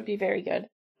good. That would be very good.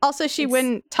 Also, she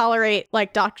wouldn't tolerate,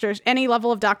 like, any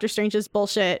level of Doctor Strange's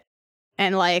bullshit.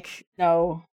 And, like...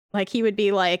 No. Like, he would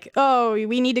be like, oh,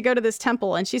 we need to go to this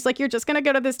temple. And she's like, you're just gonna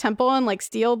go to this temple and, like,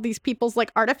 steal these people's,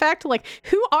 like, artifact? Like,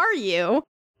 who are you?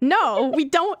 No, we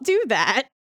don't do that.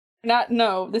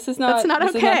 This is not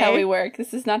how we work.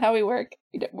 This is not how we work.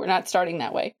 We're not starting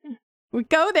that way. We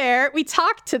go there, we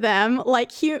talk to them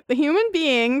like human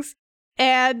beings,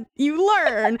 and you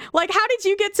learn. Like, how did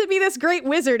you get to be this great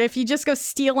wizard if you just go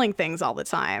stealing things all the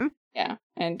time? Yeah,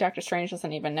 and Doctor Strange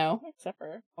doesn't even know, except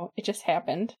for, it just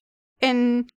happened.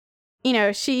 And, you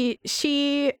know, she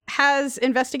has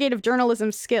investigative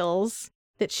journalism skills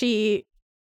that she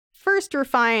first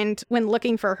refined when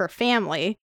looking for her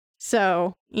family.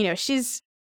 So, you know,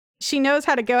 she knows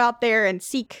how to go out there and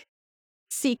seek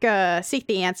the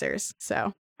answers.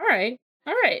 So, all right,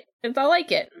 I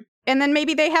like it. And then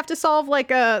maybe they have to solve,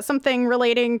 like, something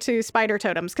relating to spider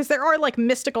totems, because there are, like,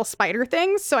 mystical spider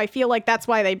things. So I feel like that's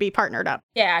why they'd be partnered up.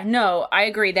 Yeah, no, I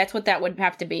agree. That's what that would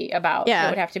have to be about. Yeah, it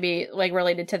would have to be, like,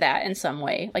 related to that in some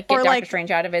way, like, get Doctor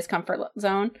Strange out of his comfort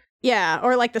zone. Yeah,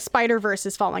 or, like, the Spider-Verse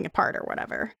is falling apart or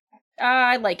whatever.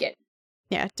 I like it.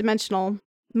 Yeah, dimensional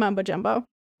mumbo jumbo.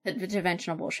 The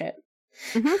dimensional bullshit.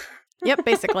 Mm-hmm. Yep,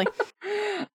 basically.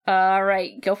 All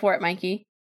right, go for it, Mikey.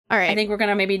 All right. I think we're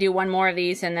gonna maybe do one more of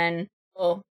these, and then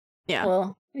we'll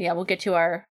get to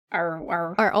our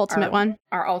ultimate one,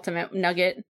 our ultimate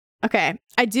nugget. Okay,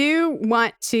 I do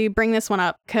want to bring this one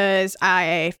up because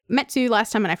I meant to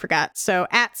last time and I forgot. So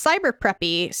at Cyber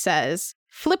Preppy says,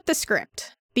 flip the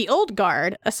script. The Old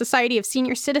Guard, a society of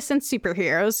senior citizen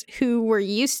superheroes who we're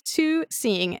used to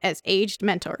seeing as aged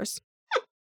mentors.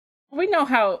 I know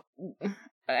how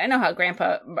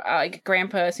grandpa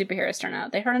superheroes turn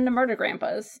out. They turn into murder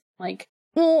grandpas.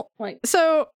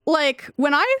 So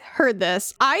when I heard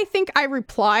this, I think I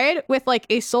replied with, like,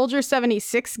 a Soldier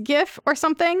 76 gif or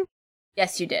something.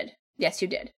 Yes, you did.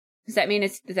 Does that mean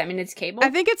it's Cable? I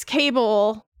think it's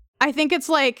Cable. I think it's,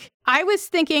 like, I was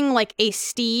thinking, like, a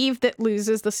Steve that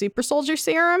loses the super soldier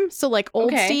serum. So, like,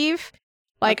 old Steve.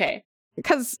 Like, okay.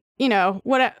 Because, you know,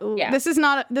 this is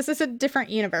a different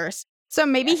universe. So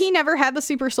maybe he never had the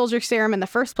super soldier serum in the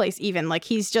first place, even. Like,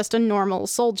 he's just a normal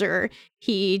soldier.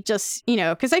 He just, you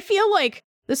know, because I feel like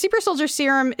the super soldier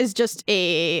serum is just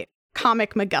a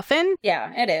comic MacGuffin.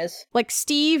 Yeah, it is. Like,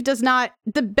 Steve does not,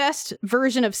 the best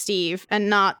version of Steve, and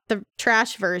not the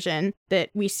trash version that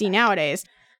we see nowadays,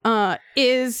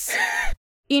 is,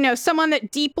 you know, someone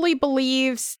that deeply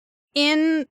believes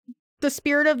in the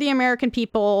spirit of the American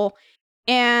people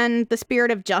and the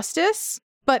spirit of justice,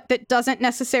 but that doesn't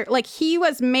necessarily, like, he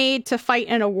was made to fight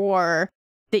in a war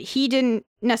that he didn't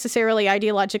necessarily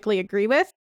ideologically agree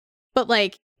with, but,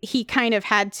 like, he kind of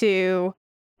had to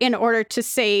in order to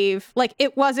save, like,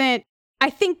 it wasn't I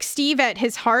think Steve at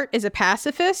his heart is a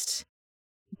pacifist,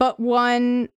 but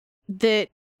one that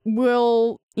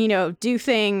will, do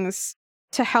things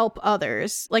to help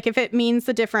others. Like if it means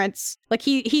the difference, like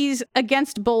he's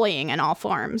against bullying in all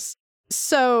forms.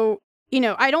 So,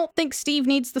 I don't think Steve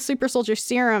needs the super soldier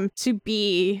serum to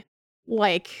be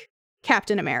like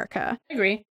Captain America. I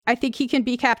agree. I think he can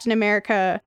be Captain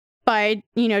America by,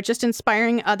 just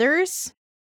inspiring others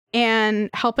and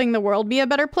helping the world be a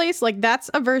better place. Like that's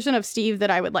a version of Steve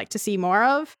that I would like to see more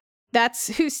of. That's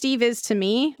who Steve is to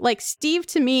me. Like Steve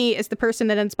to me is the person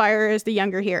that inspires the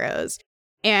younger heroes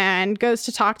and goes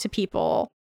to talk to people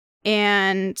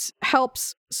and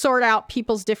helps sort out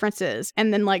people's differences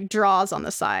and then like draws on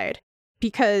the side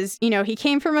because, he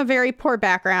came from a very poor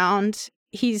background.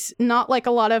 He's not like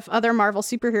a lot of other Marvel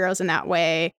superheroes in that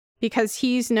way because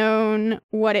he's known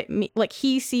what it means. Like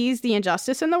he sees the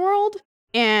injustice in the world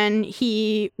and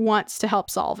he wants to help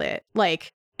solve it.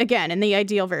 Like, again, in the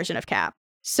ideal version of Cap.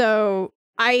 So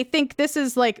I think this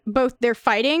is like both they're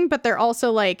fighting, but they're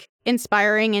also like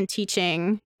inspiring and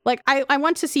teaching. Like I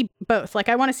want to see both. Like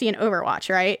I want to see an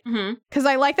Overwatch, right? Because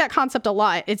I like that concept a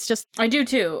lot. It's just I do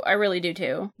too. I really do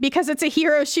too. Because it's a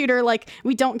hero shooter. Like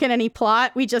we don't get any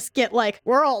plot. We just get like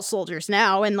we're all soldiers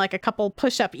now and like a couple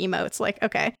push-up emotes. Like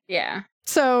okay, yeah.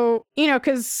 So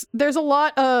because there's a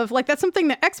lot of like that's something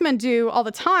that X-Men do all the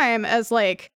time as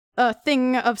like a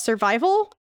thing of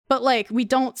survival. But, like, we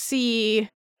don't see,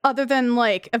 other than,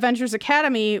 like, Avengers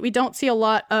Academy, we don't see a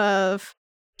lot of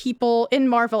people, in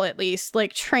Marvel at least,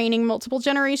 like, training multiple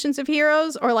generations of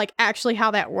heroes or, like, actually how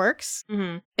that works.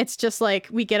 It's just, like,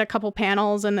 we get a couple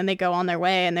panels and then they go on their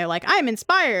way and they're like, I'm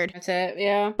inspired. That's it,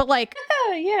 yeah. But, like,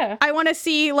 yeah. I want to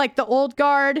see, like, the old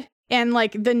guard and,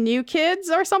 like, the new kids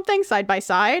or something side by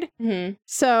side.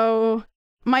 So,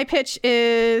 my pitch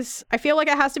is, I feel like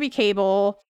it has to be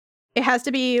Cable. It has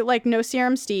to be, like, no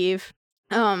Serum Steve.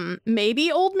 Maybe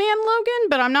Old Man Logan,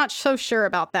 but I'm not so sure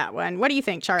about that one. What do you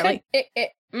think, Charlie?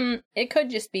 It could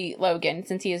just be Logan,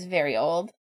 since he is very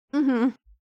old.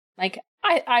 Like,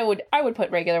 I would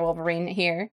put regular Wolverine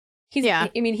here. I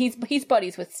mean, he's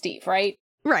buddies with Steve, right?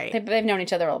 Right. They've known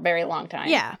each other a very long time.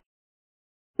 Yeah.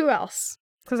 Who else?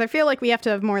 Because I feel like we have to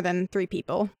have more than 3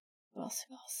 people. Who else?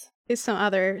 There's some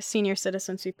other senior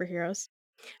citizen superheroes.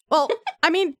 Well, I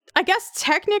mean, I guess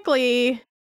technically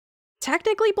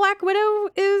Black Widow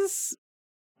is...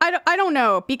 I don't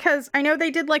know, because I know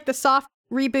they did, like, the soft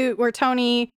reboot where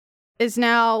Tony is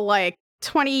now, like,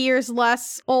 20 years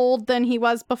less old than he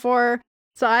was before.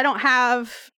 So I don't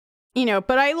have,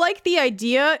 but I like the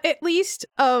idea, at least,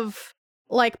 of,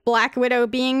 like, Black Widow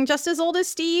being just as old as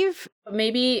Steve.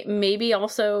 Maybe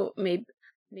also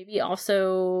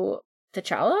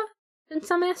T'Challa in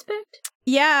some aspect?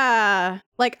 Yeah,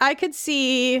 like I could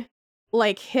see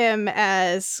like him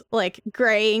as like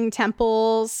graying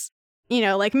temples,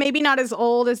 like maybe not as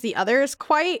old as the others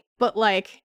quite, but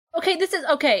like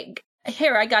okay.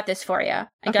 Here, I got this for you.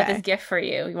 I got this gift for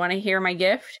you. You want to hear my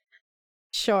gift?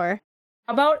 Sure.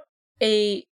 How about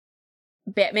a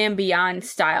Batman Beyond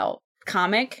style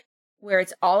comic where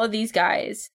it's all of these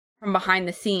guys from behind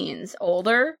the scenes,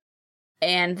 older,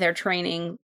 and they're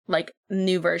training like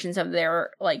new versions of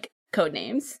their like code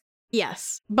names.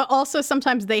 Yes, but also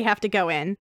sometimes they have to go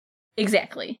in.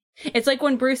 Exactly. It's like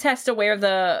when Bruce has to wear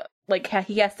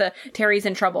Terry's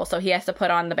in trouble, so he has to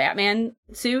put on the Batman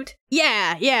suit.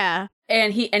 Yeah.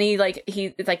 And he's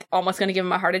like almost gonna give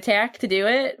him a heart attack to do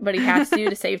it, but he has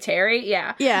to save Terry.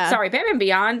 Yeah. Sorry, Batman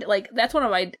Beyond, like that's one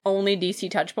of my only DC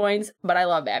touch points, but I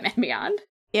love Batman Beyond.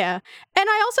 Yeah. And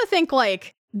I also think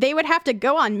like they would have to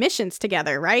go on missions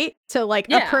together, right? To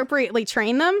like appropriately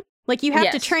train them. Like you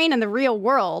have to train in the real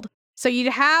world. So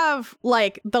you'd have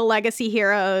like the legacy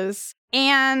heroes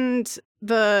and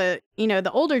the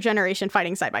older generation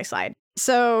fighting side by side.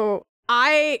 So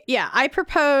I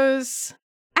propose,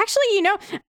 actually,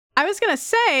 I was going to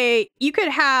say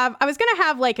I was going to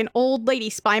have like an old lady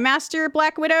spy master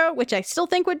Black Widow, which I still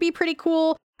think would be pretty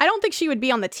cool. I don't think she would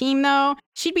be on the team, though.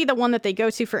 She'd be the one that they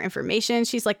go to for information.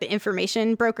 She's like the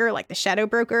information broker, like the shadow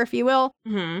broker, if you will.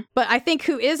 Mm-hmm. But I think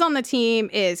who is on the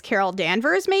team is Carol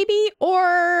Danvers, maybe,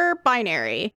 or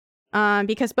Binary.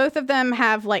 Because both of them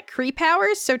have like Kree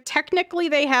powers. So technically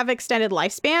they have extended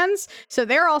lifespans. So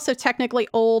they're also technically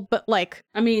old, but like...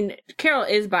 I mean, Carol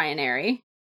is Binary.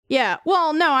 Yeah.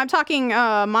 Well, no, I'm talking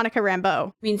Monica Rambeau.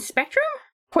 You mean Spectrum?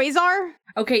 Quasar?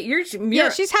 Okay, you're yeah,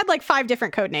 she's had like 5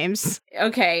 different code names.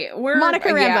 Okay, we're... Monica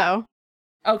Rambeau.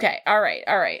 Okay, all right,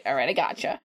 I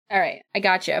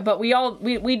gotcha. But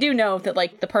we do know that,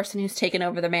 like, the person who's taken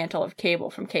over the mantle of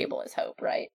Cable from Cable is Hope,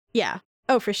 right? Yeah.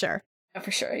 Oh, for sure. Oh,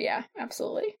 for sure, yeah,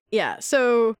 absolutely. Yeah,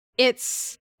 so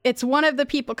it's it's one of the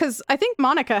people, because I think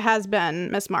Monica has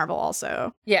been Miss Marvel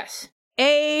also. Yes.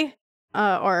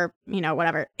 Or,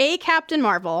 whatever. Captain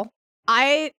Marvel.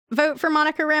 I vote for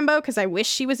Monica Rambeau because I wish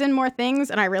she was in more things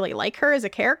and I really like her as a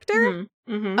character.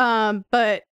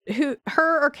 But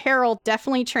her or Carol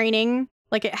definitely training.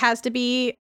 Like, it has to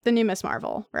be the new Miss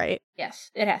Marvel, right?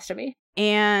 Yes, it has to be.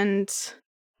 And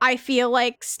I feel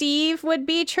like Steve would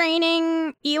be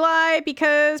training Eli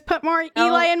because put more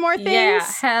Eli in more things.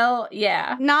 Yeah, hell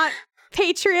yeah. Not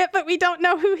Patriot, but we don't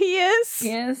know who he is.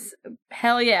 Yes,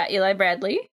 hell yeah. Eli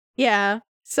Bradley. Yeah,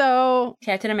 so...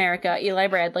 Captain America, Eli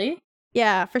Bradley.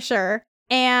 Yeah, for sure.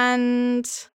 And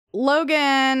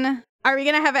Logan, are we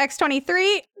going to have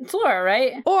X-23? It's Laura,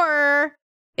 right? Or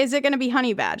is it going to be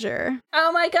Honey Badger?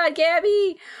 Oh my god,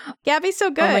 Gabby! Gabby's so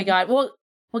good. Oh my god. Well,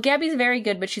 Gabby's very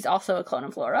good, but she's also a clone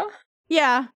of Laura.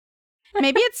 Yeah.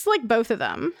 Maybe it's like both of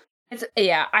them.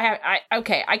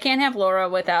 I can't have Laura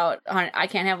without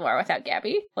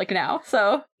Gabby, like now,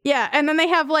 so. Yeah, and then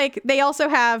they also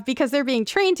have, because they're being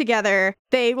trained together,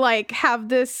 they like have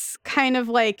this kind of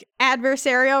like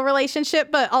adversarial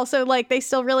relationship, but also like they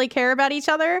still really care about each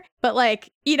other. But like,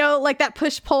 like that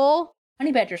push-pull.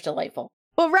 Honey Badger's delightful.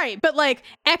 Well, right, but like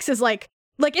X is like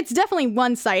it's definitely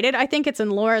one-sided. I think it's in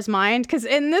Laura's mind, because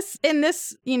in this,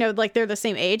 like they're the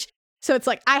same age. So it's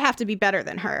like, I have to be better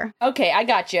than her. Okay, I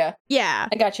got you. Yeah.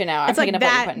 I got you now. It's like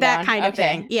that kind of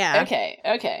thing. Yeah.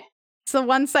 Okay. It's the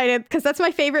one-sided, because that's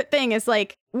my favorite thing is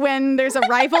like when there's a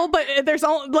rival, but there's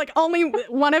only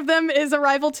one of them is a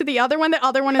rival to the other one. The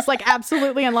other one is like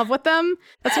absolutely in love with them.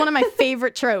 That's one of my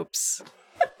favorite tropes.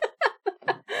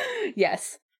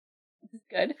 Yes.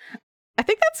 Good. I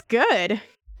think that's good.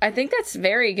 I think that's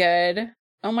very good.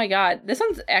 Oh my god. This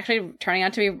one's actually turning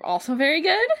out to be also very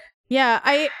good. Yeah,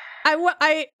 I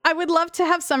would love to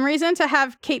have some reason to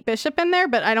have Kate Bishop in there,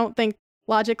 but I don't think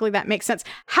logically that makes sense.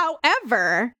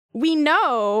 However, we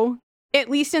know, at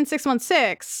least in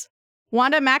 616,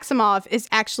 Wanda Maximoff is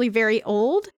actually very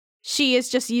old. She is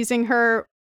just using her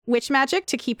witch magic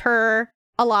to keep her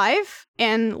alive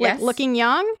and looking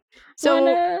young. So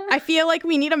Wanda. I feel like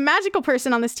we need a magical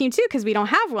person on this team too, because we don't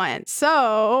have one.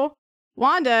 So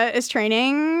Wanda is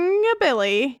training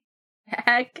Billy.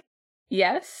 Heck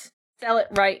yes. Sell it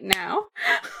right now.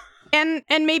 And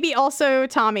maybe also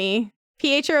Tommy.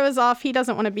 Pietro is off. He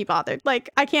doesn't want to be bothered. Like,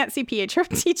 I can't see Pietro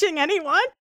teaching anyone.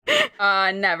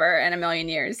 Never in a million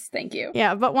years. Thank you.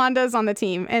 Yeah, but Wanda's on the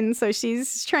team. And so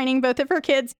she's training both of her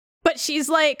kids. But she's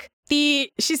like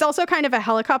she's also kind of a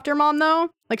helicopter mom, though.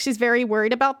 Like, she's very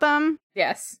worried about them.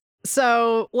 Yes.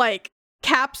 So, like,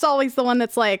 Cap's always the one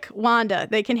that's like, Wanda,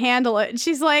 they can handle it. And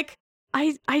she's like,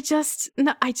 I just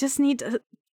need to...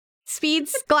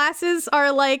 Speed's glasses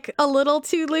are like a little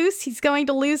too loose. He's going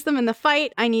to lose them in the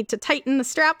fight. I need to tighten the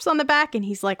straps on the back. And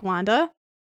he's like, Wanda,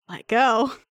 let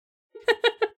go.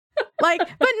 Like,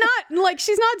 but not like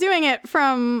she's not doing it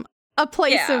from a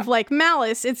place of like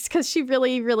malice. It's because she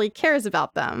really, really cares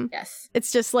about them. Yes.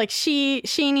 It's just like she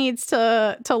needs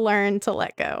to learn to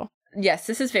let go. Yes,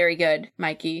 this is very good,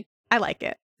 Mikey. I like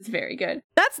it. It's very good.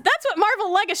 That's what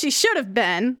Marvel Legacy should have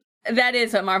been. That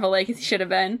is what Marvel Legacy should have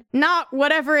been. Not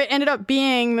whatever it ended up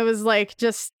being that was like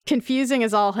just confusing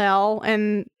as all hell.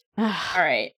 And all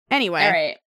right. Anyway. All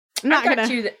right. I've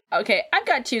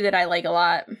got two that I like a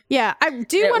lot. Yeah, I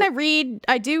do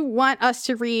want us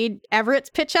to read Everett's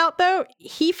pitch out, though.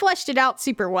 He fleshed it out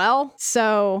super well,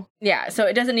 so... Yeah, so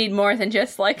it doesn't need more than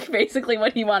just, like, basically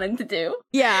what he wanted to do.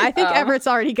 Yeah, I think Everett's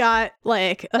already got,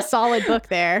 like, a solid book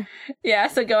there. Yeah,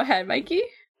 so go ahead, Mikey.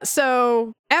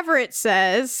 So, Everett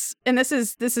says, and this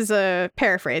is a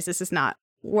paraphrase, this is not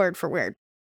word for word.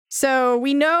 So,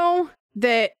 we know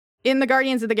that in the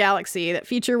Guardians of the Galaxy, that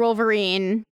future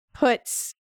Wolverine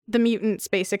puts the mutants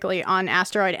basically on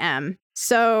asteroid M.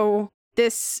 So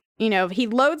this, he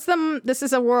loads them. This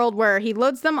is a world where he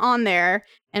loads them on there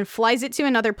and flies it to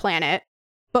another planet.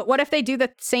 But what if they do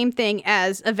the same thing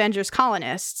as Avengers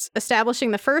colonists,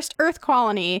 establishing the first Earth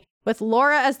colony with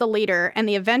Laura as the leader and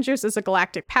the Avengers as a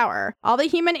galactic power? All the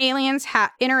human aliens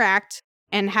interact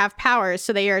and have powers,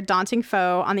 so they are a daunting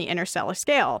foe on the interstellar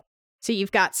scale. So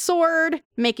you've got Sword,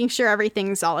 making sure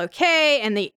everything's all okay,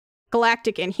 and the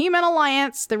Galactic and Human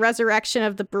Alliance, the resurrection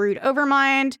of the Brood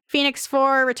Overmind, Phoenix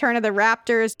 4, Return of the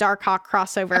Raptors, Darkhawk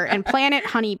crossover, and Planet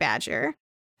Honey Badger.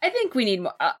 I think we need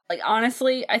more,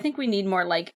 honestly, I think we need more,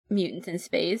 mutants in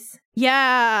space.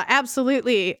 Yeah,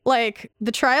 absolutely.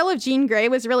 The Trial of Jean Grey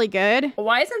was really good.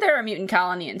 Why isn't there a mutant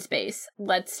colony in space?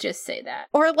 Let's just say that.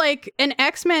 Or, an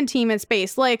X-Men team in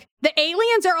space. The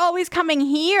aliens are always coming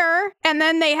here, and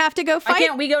then they have to go fight. Why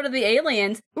can't we go to the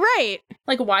aliens? Right.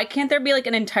 Why can't there be,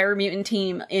 an entire mutant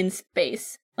team in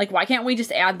space? Like, why can't we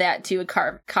just add that to a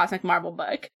Cosmic Marvel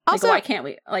book? Also, like, why can't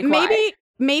we? Like,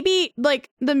 maybe, like,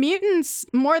 the mutants,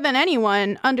 more than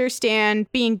anyone,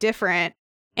 understand being different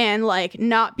and, like,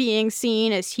 not being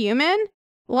seen as human.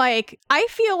 Like, I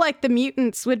feel like the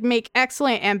mutants would make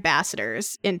excellent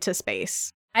ambassadors into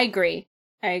space. I agree.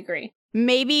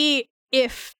 Maybe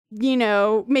if, you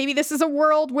know, maybe this is a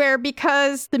world where,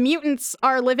 because the mutants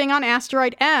are living on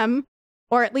Asteroid M,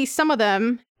 or at least some of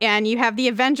them, and you have the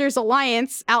Avengers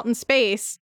Alliance out in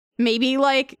space, maybe,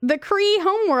 like, the Kree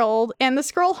homeworld and the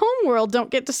Skrull homeworld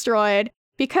don't get destroyed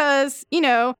because, you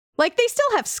know, like, they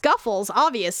still have scuffles,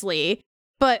 obviously,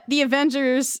 but the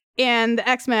Avengers and the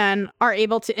X-Men are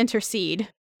able to intercede.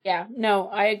 Yeah, no,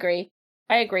 I agree.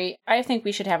 I think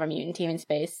we should have a mutant team in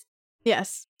space.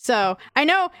 Yes. So, I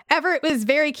know Everett was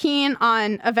very keen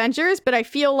on Avengers, but I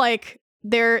feel like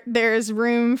there's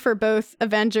room for both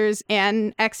Avengers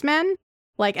and X-Men,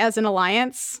 like, as an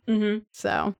alliance. Mm-hmm.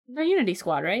 So. The Unity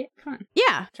Squad, right? Come on.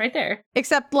 Yeah. It's right there.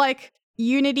 Except, like,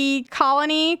 Unity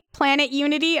Colony, Planet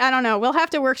Unity. I don't know. We'll have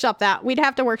to workshop that. We'd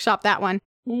have to workshop that one.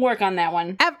 Work on that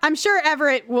one. I'm sure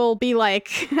Everett will be, like,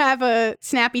 have a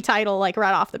snappy title, like,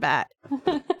 right off the bat.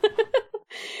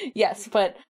 Yes,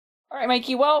 but... All right,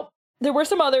 Mikey, well, there were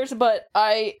some others, but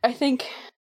I think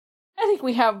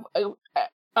we have...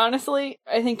 honestly,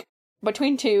 I think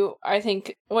between two, I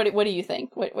think... What do you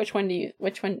think? Which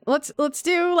one? Let's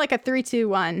do, like, a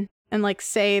 3-2-1 and, like,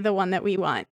 say the one that we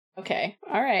want. Okay,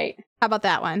 all right. How about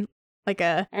that one? Like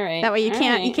a... All right. That way you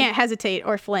can't hesitate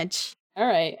or flinch. All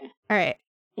right.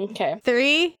 Okay.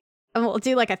 3, and we'll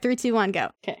do like a 3-2-1 go.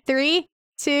 Okay. 3,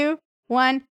 2,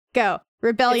 1, go.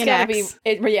 Rebellion X.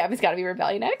 It's gotta be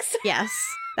Rebellion X. Yes.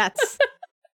 That's...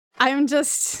 I'm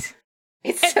just...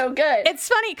 It's so good. It's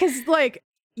funny because, like,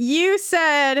 you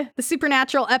said the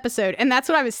supernatural episode, and that's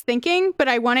what I was thinking, but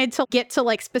I wanted to get to,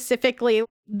 like, specifically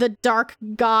the dark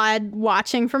god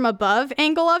watching from above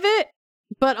angle of it,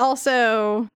 but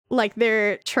also, like,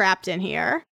 they're trapped in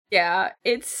here. Yeah,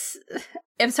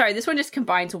 I'm sorry, this one just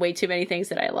combines way too many things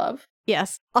that I love.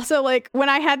 Yes. Also, like, when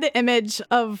I had the image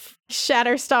of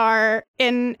Shatterstar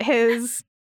in his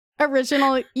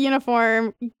original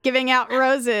uniform giving out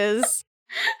roses.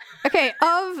 Okay,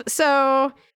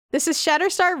 so this is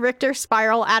Shatterstar, Richter,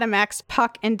 Spiral, Atom X,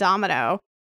 Puck, and Domino.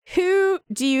 Who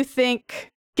do you think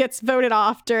gets voted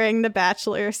off during the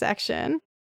Bachelor section?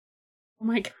 Oh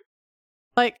my god.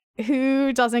 Like,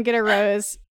 who doesn't get a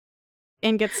rose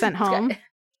and gets sent home?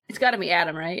 It's gotta be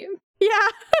Adam, right? Yeah,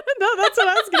 no, that's what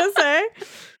I was gonna say.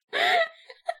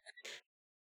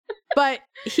 But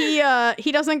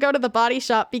he doesn't go to the body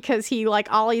shop because he,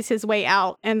 like, ollies his way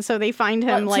out, and so they find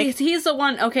him, like... He's the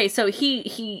one... Okay, so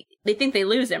they think they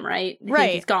lose him, right? They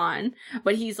think he's gone.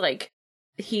 But he's, like...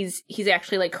 He's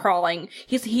actually, like, crawling.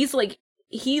 He's like...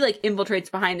 He, like,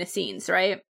 infiltrates behind the scenes,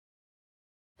 right?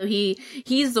 So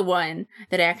he's the one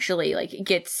that actually, like,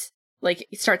 gets... Like,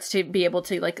 starts to be able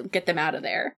to, like, get them out of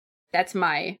there. That's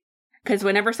my... Because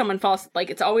whenever someone falls, like,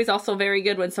 it's always also very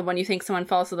good when you think someone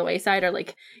falls to the wayside or,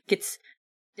 like, gets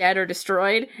dead or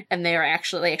destroyed, and they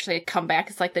actually come back.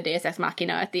 It's like the Deus Ex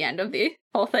Machina at the end of the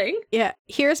whole thing. Yeah,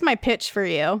 here's my pitch for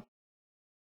you.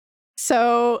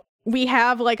 So we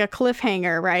have, like, a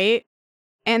cliffhanger, right?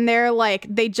 And they're, like,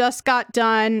 they just got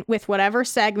done with whatever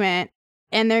segment,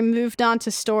 and they moved on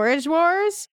to Storage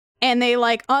Wars, and they,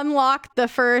 like, unlock the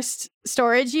first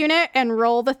storage unit and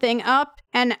roll the thing up,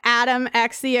 and Adam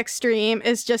X the Extreme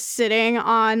is just sitting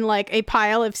on, like, a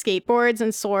pile of skateboards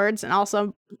and swords and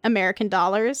also American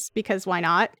dollars, because why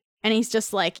not? And he's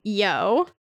just like, yo.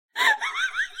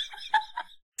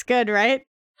 It's good, right?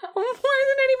 Why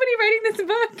isn't anybody writing this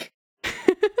book?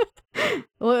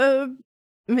 Well,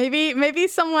 maybe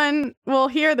someone will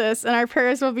hear this and our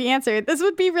prayers will be answered. This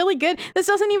would be really good. This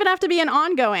doesn't even have to be an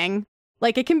ongoing.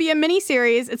 Like, it can be a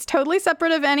mini-series. It's totally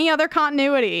separate of any other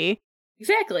continuity.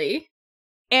 Exactly.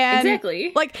 And,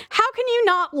 like, how can you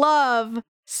not love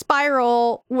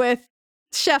Spiral with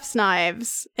chef's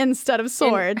knives instead of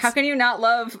swords? And how can you not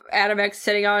love Adam X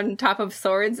sitting on top of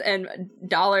swords and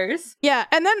dollars? Yeah,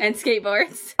 and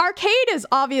skateboards. Arcade is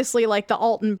obviously, like, the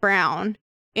Alton Brown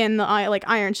in the, like,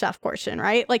 Iron Chef portion,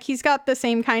 right? Like, he's got the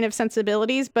same kind of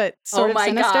sensibilities, but sort of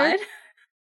sinister. Oh my god.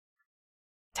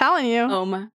 Telling you. Oh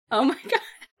my god.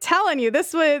 Telling you,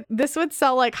 this would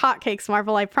sell like hotcakes,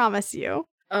 Marvel, I promise you.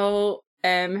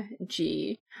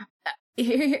 OMG.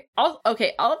 I'll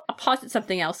posit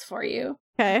something else for you.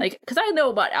 Okay. Like, because I know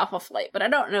about Alpha Flight, but I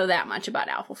don't know that much about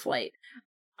Alpha Flight.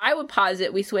 I would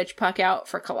posit we switch Puck out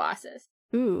for Colossus.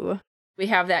 Ooh. We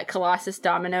have that Colossus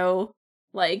Domino,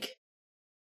 like,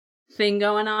 thing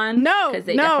going on. No,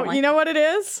 you know what it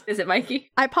is? Is it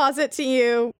Mikey? I posit to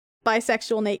you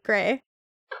bisexual Nate Gray.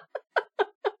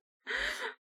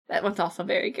 That one's also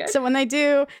very good. So when they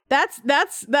do, that's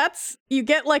you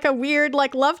get like a weird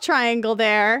like love triangle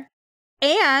there.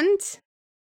 And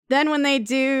then when they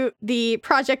do the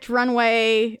Project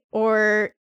Runway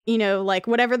or, you know, like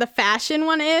whatever the fashion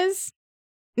one is,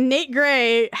 Nate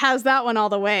Gray has that one all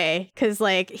the way. Cause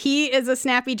like he is a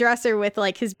snappy dresser with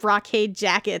like his brocade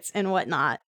jackets and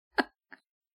whatnot.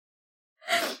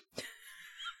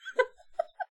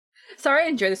 Sorry, I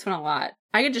enjoy this one a lot.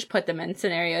 I could just put them in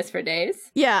scenarios for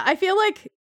days. Yeah, I feel like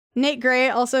Nate Gray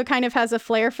also kind of has a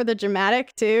flair for the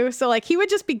dramatic too. So like he would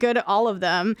just be good at all of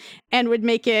them and would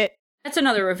make it. That's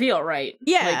another reveal, right?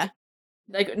 Yeah.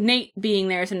 Like Nate being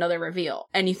there is another reveal.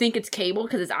 And you think it's Cable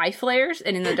because his eye flares,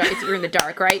 and in the dark, you're in the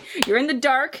dark, right? You're in the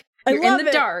dark. You're in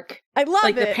the dark. I love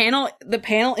like it. The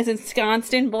panel is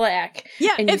ensconced in black.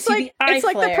 Yeah, and you it's see like the eye it's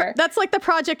like flare. that's like the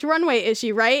Project Runway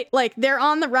issue, right? Like they're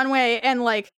on the runway and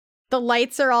like the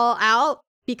lights are all out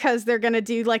because they're gonna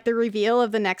do like the reveal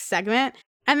of the next segment,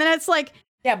 and then it's like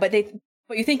but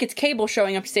you think it's Cable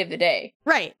showing up to save the day,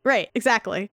 right,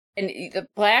 exactly. And the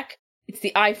black, it's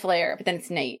the eye flare, but then it's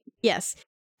Nate. Yes.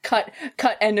 Cut.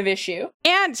 End of issue.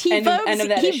 And he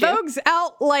vogues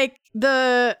out like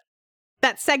that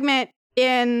segment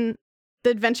in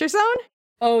the Adventure Zone.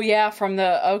 Oh yeah, from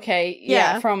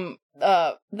the from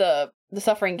the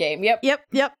Suffering Game. Yep.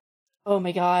 Oh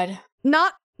my god.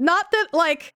 Not that,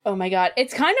 like... Oh my god.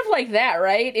 It's kind of like that,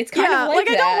 right? It's kind of like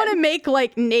that. I don't want to make,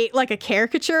 like, Nate, like, a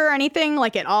caricature or anything,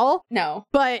 like, at all. No.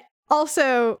 But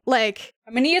also, like... I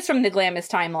mean, he is from the Glamis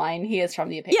timeline. He is from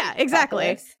the Opinion. Yeah, exactly.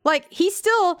 Apocalypse. Like, he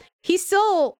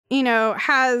still, you know,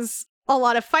 has a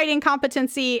lot of fighting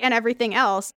competency and everything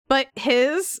else. But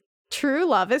his true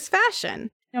love is fashion.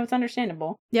 No, it's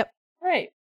understandable. Yep. Right.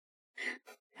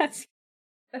 That's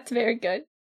very good.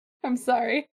 I'm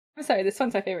sorry. This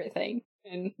one's my favorite thing.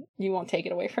 And you won't take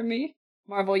it away from me.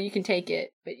 Marvel, you can take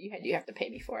it, but you have to pay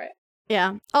me for it.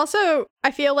 Yeah. Also, I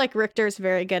feel like Richter's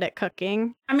very good at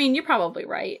cooking. I mean, you're probably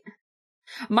right.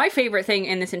 My favorite thing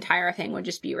in this entire thing would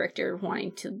just be Richter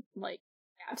wanting to, like,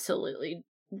 absolutely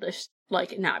just,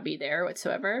 like, not be there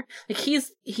whatsoever. Like,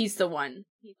 he's the one.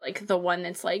 He's, like, the one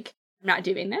that's like, I'm not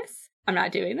doing this.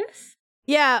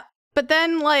 Yeah, but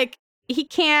then, like,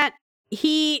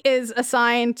 he is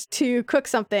assigned to cook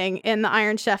something in the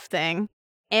Iron Chef thing,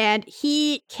 and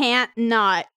he can't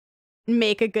not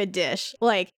make a good dish.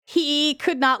 Like, he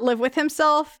could not live with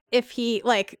himself if he,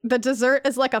 like, the dessert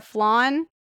is like a flan,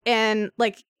 and,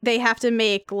 like, they have to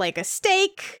make, like, a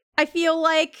steak, I feel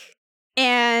like,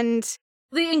 and...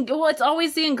 it's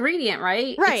always the ingredient,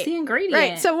 right? Right. It's the ingredient.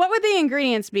 Right. So what would the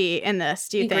ingredients be in this,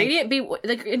 do you think?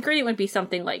 The ingredient would be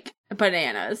something like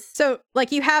bananas. So,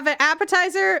 like, you have an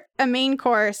appetizer, a main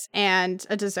course, and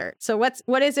a dessert. So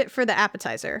what is it for the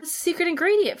appetizer? It's a secret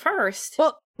ingredient first.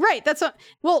 Well, right,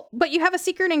 but you have a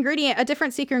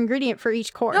different secret ingredient for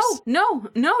each course. No,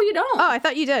 you don't. Oh, I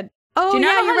thought you did. Oh, Do you know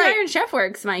how you're right. Iron Chef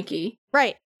works, Mikey?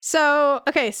 Right. So,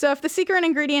 okay, so if the secret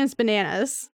ingredient is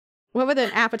bananas, what would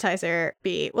an appetizer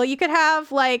be? Well, you could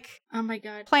have, like... Oh my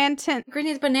god. Plantain...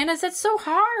 Ingredients bananas, that's so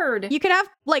hard! You could have,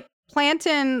 like,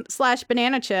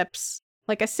 plantain/banana chips,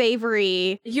 like a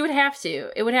savory... You would have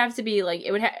to. It would have to be, like...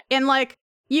 And, like,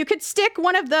 you could stick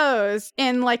one of those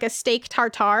in, like, a steak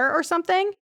tartare or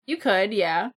something. You could,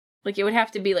 yeah. Like, it would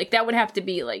have to be, like... That would have to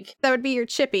be, like... That would be your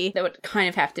chippy. That would kind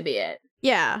of have to be it.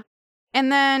 Yeah.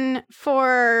 And then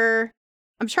for...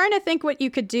 I'm trying to think what you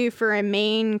could do for a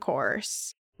main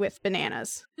course with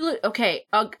bananas. Okay,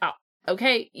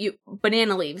 you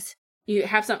banana leaves. You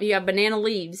have banana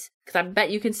leaves, because I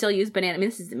bet you can still use banana. I mean,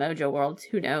 this is the Mojo world.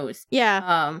 Who knows?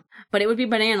 Yeah. But it would be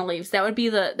banana leaves. That would be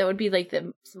like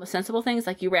the most sensible things.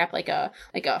 Like you wrap like a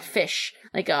fish,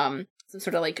 like some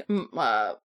sort of like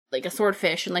a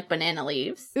swordfish and like banana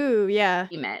leaves. Ooh, yeah.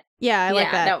 You met. Yeah, I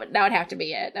like that. That would have to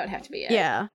be it.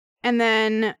 Yeah. And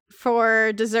then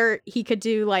for dessert, he could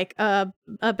do like a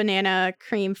banana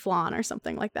cream flan or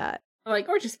something like that. Or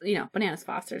just, banana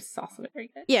Foster's is also very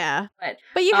good. Yeah.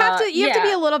 But you have to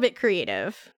be a little bit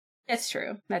creative. That's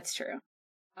true.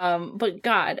 But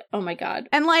God, oh my God.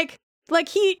 And like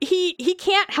he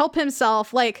can't help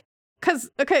himself, like,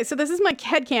 cause, okay, so this is my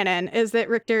headcanon, is that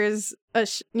Richter is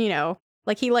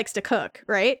like he likes to cook,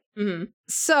 right? Mm-hmm.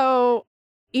 So,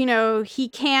 he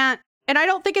can't, and I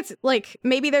don't think it's like,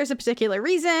 maybe there's a particular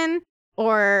reason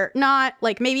or not.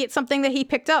 Like maybe it's something that he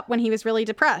picked up when he was really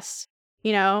depressed,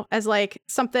 as like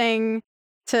something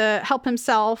to help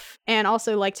himself and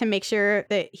also like to make sure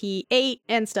that he ate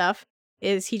and stuff,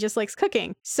 is he just likes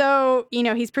cooking. So,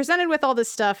 he's presented with all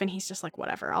this stuff and he's just like,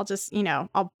 whatever, I'll just,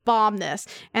 I'll bomb this.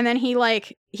 And then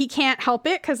he can't help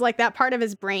it because like that part of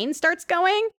his brain starts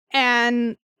going.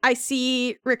 And I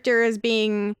see Richter as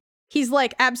being he's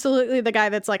like absolutely the guy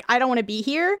that's like, I don't want to be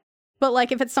here. But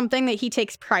like, if it's something that he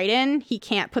takes pride in, he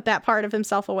can't put that part of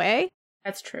himself away.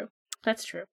 That's true. That's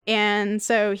true. And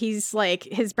so he's like,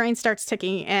 his brain starts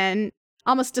ticking, and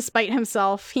almost despite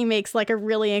himself, he makes like a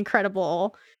really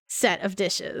incredible set of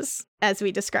dishes, as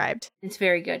we described. It's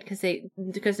very good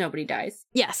because nobody dies.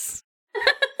 Yes.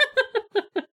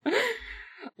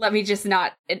 Let me just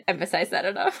not emphasize that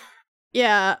enough.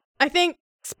 Yeah, I think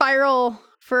Spiral,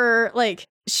 for like,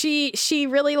 she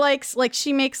really likes, like,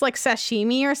 she makes like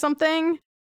sashimi or something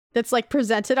that's like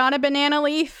presented on a banana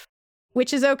leaf,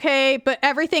 which is okay, but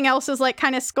everything else is like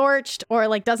kind of scorched or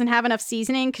like doesn't have enough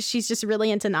seasoning because she's just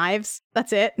really into knives.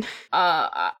 That's it.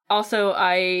 Also,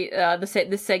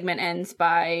 this segment ends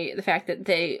by the fact that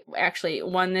they actually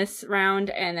won this round,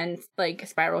 and then like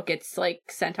Spiral gets like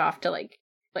sent off to like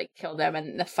kill them,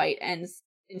 and the fight ends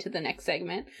into the next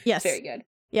segment. Yes. Very good.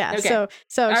 Yeah. Okay.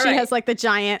 So All she right. has like the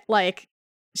giant like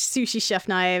sushi chef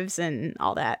knives and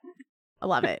all that. I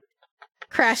love it.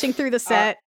 Crashing through the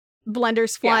set,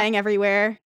 blenders flying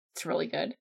everywhere. It's really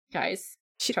good, guys.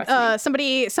 Trust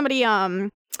me. Somebody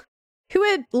who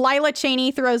had Lila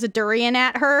Cheney throws a durian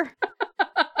at her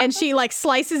and she like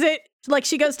slices it, like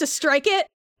she goes to strike it,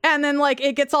 and then like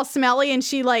it gets all smelly and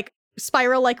she like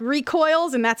Spiral like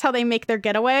recoils, and that's how they make their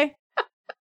getaway.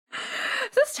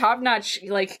 This is top-notch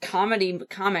like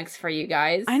comics for you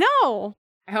guys. I know.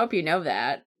 I hope you know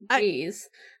that. Jeez.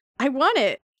 I want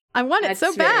it. I want it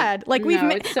so bad. Like we've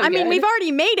it's so I mean, good. we've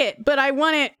already made it, but I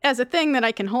want it as a thing that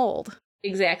I can hold.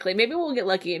 Exactly. Maybe we'll get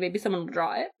lucky and maybe someone will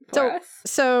draw it for us.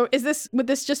 So would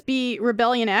this just be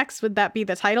Rebellion X? Would that be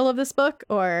the title of this book?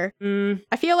 Or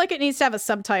I feel like it needs to have a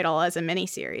subtitle as a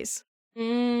miniseries.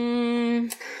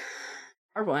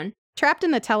 Or one. Trapped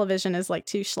in the Television is like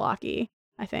too schlocky,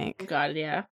 I think. Oh God,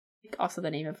 yeah. Also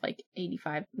the name of like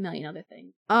 85 million other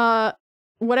things.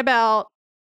 What about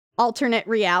Alternate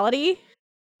Reality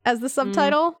as the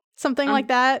subtitle? Something like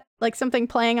that? Like something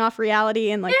playing off reality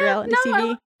and like reality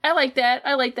TV? I like that.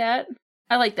 I like that.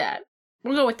 I like that.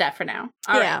 We'll go with that for now.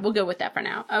 All right, we'll go with that for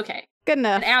now. Okay. Good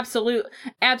enough. And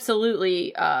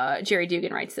absolutely, Jerry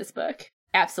Dugan writes this book.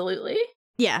 Absolutely.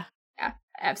 Yeah. Yeah,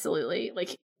 absolutely.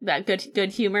 Like that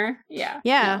good humor. Yeah.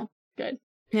 Yeah. No, good.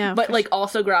 Yeah. But like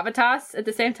also gravitas at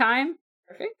the same time.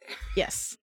 Perfect.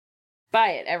 Yes.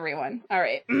 Buy it, everyone. All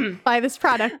right. Buy this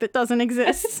product that doesn't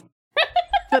exist,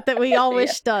 but that we all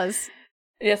wish does.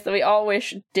 Yes, that we all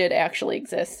wish did actually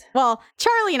exist. Well,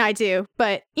 Charlie and I do,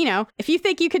 but, you know, if you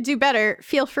think you could do better,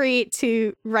 feel free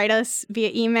to write us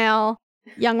via email,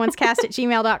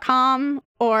 youngonescast@gmail.com,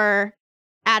 or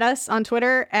add us on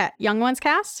Twitter at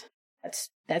youngonescast.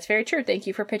 That's very true. Thank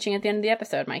you for pitching at the end of the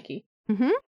episode, Mikey.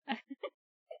 Mm-hmm.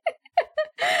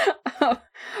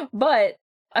 But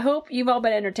I hope you've all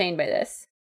been entertained by this.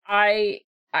 I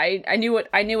knew what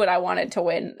I wanted to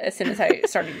win as soon as I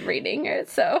started reading it.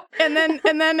 So and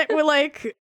then we're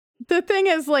like, the thing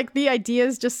is, like, the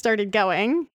ideas just started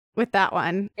going with that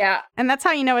one. Yeah, and that's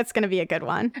how you know it's going to be a good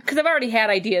one. Because I've already had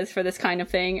ideas for this kind of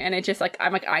thing, and it just like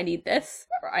I'm like I need this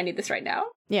right now.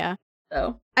 Yeah.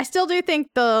 So I still do think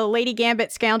the Lady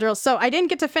Gambit Scoundrels. So I didn't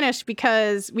get to finish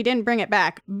because we didn't bring it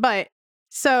back, but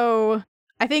so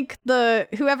I think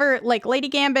whoever, like, Lady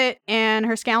Gambit and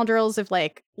her Scoundrels of,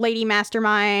 like, Lady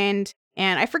Mastermind,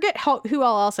 and I forget who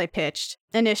all else I pitched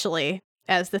initially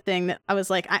as the thing that I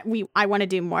was like, I want to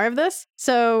do more of this.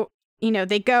 So, you know,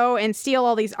 they go and steal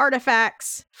all these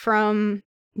artifacts from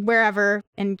wherever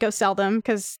and go sell them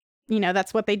because, you know,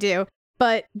 that's what they do.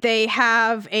 But they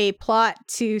have a plot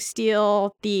to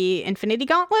steal the Infinity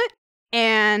Gauntlet.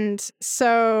 And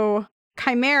so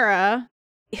Chimera,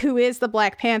 who is the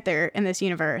Black Panther in this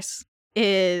universe,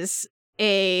 is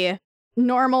a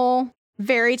normal,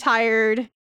 very tired,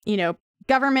 you know,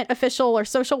 government official or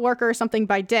social worker or something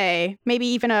by day, maybe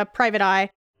even a private eye.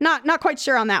 Not quite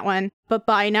sure on that one, but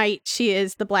by night she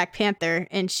is the Black Panther,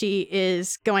 and she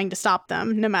is going to stop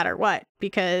them no matter what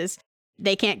because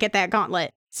they can't get that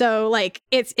gauntlet. So, like,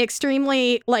 it's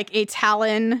extremely like a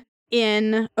Talon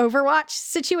in Overwatch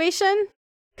situation,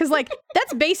 because like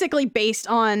that's basically based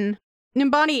on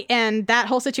Nimbani, and that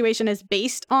whole situation is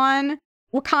based on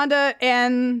Wakanda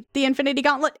and the Infinity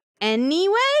Gauntlet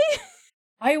anyway.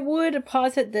 I would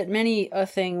posit that many a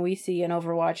thing we see in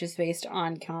Overwatch is based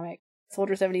on comic.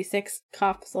 Soldier 76,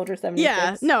 Cop Soldier 76.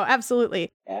 Yeah, no,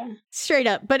 absolutely. Yeah. Straight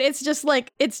up. But it's just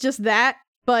that,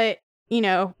 but, you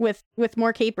know, with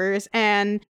more capers.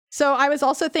 And so I was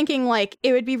also thinking, like,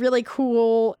 it would be really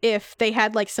cool if they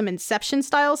had, like, some Inception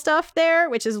style stuff there,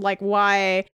 which is, like,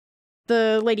 why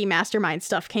the Lady Mastermind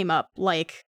stuff came up,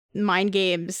 like mind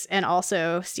games and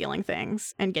also stealing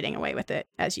things and getting away with it,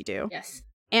 as you do. Yes.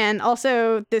 And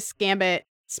also this Gambit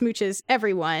smooches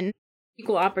everyone.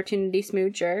 Equal opportunity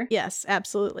smoocher. Yes,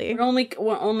 absolutely. But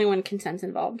only when consent's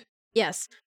involved. Yes.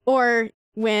 Or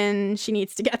when she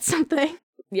needs to get something.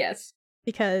 Yes.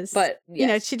 Because,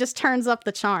 yes. she just turns up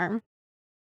the charm.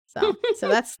 So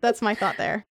that's my thought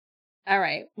there. All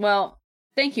right. Well,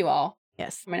 thank you all.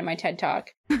 Yes. I'm in my TED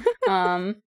Talk.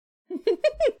 But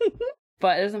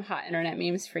there's some hot internet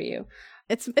memes for you.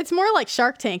 It's more like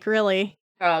Shark Tank, really.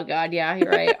 Oh, God. Yeah, you're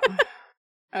right.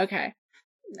 Okay.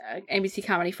 ABC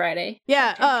Comedy Friday.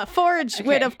 Yeah. Forge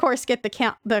would, of course, get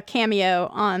the cameo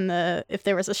on if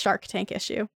there was a Shark Tank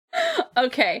issue.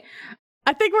 Okay.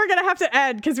 I think we're gonna have to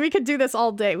end because we could do this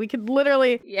all day. We could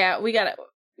literally. Yeah, we gotta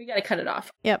cut it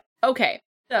off. Yep. Okay.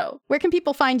 So where can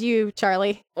people find you,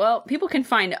 Charlie? Well, people can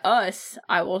find us.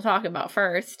 I will talk about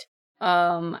first.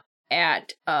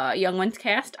 At Young Ones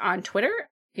Cast on Twitter.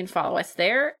 You can follow us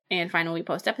there and find when we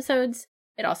post episodes.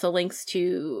 It also links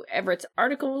to Everett's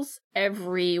articles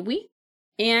every week,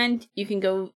 and you can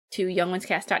go to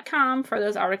youngonescast.com for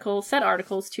those set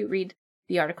articles to read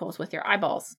the articles with your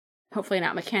eyeballs. Hopefully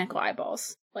not mechanical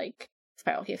eyeballs, like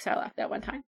Spiral Cave Psylocke that one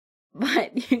time.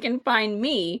 But you can find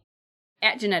me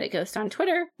at Genetic Ghost on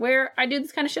Twitter, where I do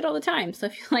this kind of shit all the time. So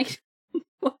if you like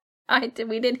what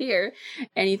we did here,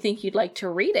 and you think you'd like to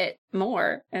read it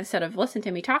more instead of listen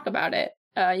to me talk about it,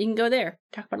 you can go there.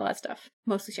 Talk about a lot of stuff.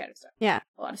 Mostly Shatterstar'd. Yeah.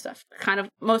 A lot of stuff. Kind of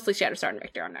mostly Shatterstar'd and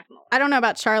Richter, I'm not gonna lie. I don't know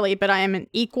about Charlie, but I am an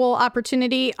equal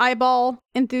opportunity eyeball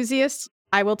enthusiast.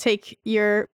 I will take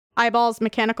your eyeballs,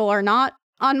 mechanical or not,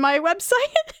 on my website.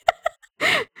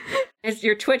 Is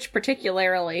your Twitch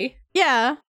particularly?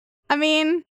 Yeah. I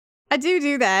mean, I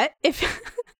do that.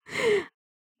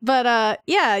 But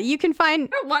yeah, you can find.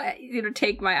 I don't want you to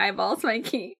take my eyeballs,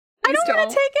 Mikey. I don't want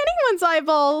to take anyone's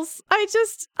eyeballs.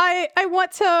 I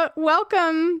want to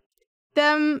welcome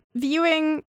them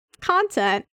viewing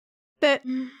content that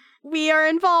we are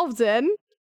involved in.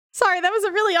 Sorry, that was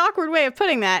a really awkward way of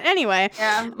putting that. Anyway,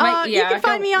 you can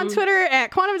find me on Twitter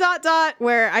at quantum.dot,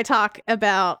 where I talk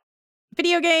about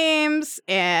video games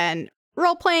and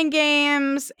role-playing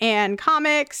games and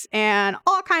comics and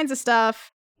all kinds of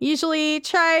stuff. Usually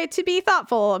try to be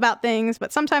thoughtful about things,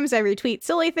 but sometimes I retweet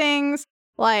silly things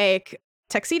like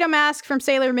Tuxedo Mask from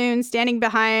Sailor Moon standing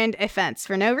behind a fence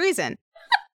for no reason.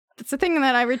 That's the thing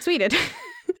that I retweeted.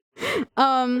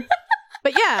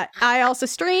 But yeah, I also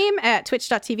stream at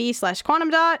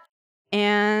twitch.tv/quantum.dot,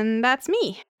 and that's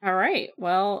me. All right.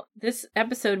 Well, this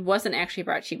episode wasn't actually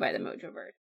brought to you by the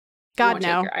Mojoverse. God, we won't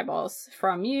take your eyeballs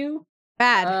from you.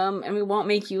 Bad. And we won't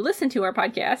make you listen to our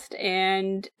podcast,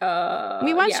 and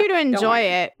we want you to enjoy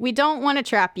it. We don't want to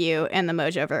trap you in the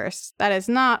Mojoverse. That is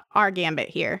not our Gambit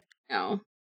here. No.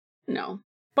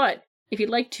 But if you'd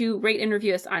like to rate and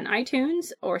review us on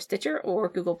iTunes or Stitcher or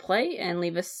Google Play and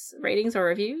leave us ratings or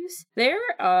reviews there,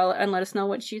 and let us know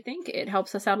what you think, it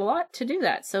helps us out a lot to do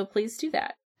that. So please do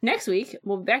that. Next week,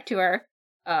 we'll be back to our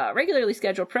regularly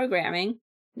scheduled programming.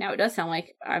 Now it does sound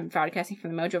like I'm broadcasting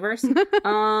from the Mojoverse.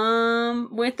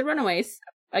 With the Runaways.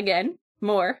 Again.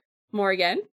 More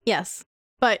again. Yes.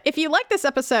 But if you like this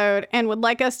episode and would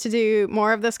like us to do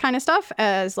more of this kind of stuff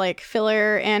as like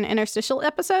filler and interstitial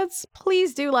episodes,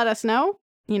 please do let us know.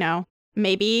 You know,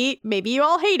 maybe you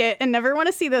all hate it and never want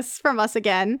to see this from us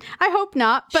again. I hope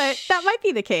not, but that might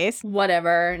be the case.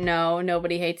 Whatever. No,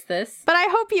 nobody hates this. But I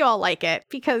hope you all like it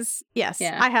because, yes,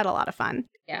 I had a lot of fun.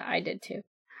 Yeah, I did too.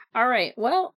 All right.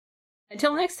 Well,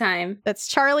 until next time. That's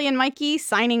Charlie and Mikey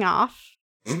signing off.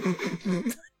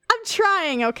 I'm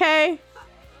trying, okay?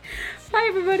 Bye,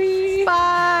 everybody.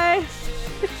 Bye.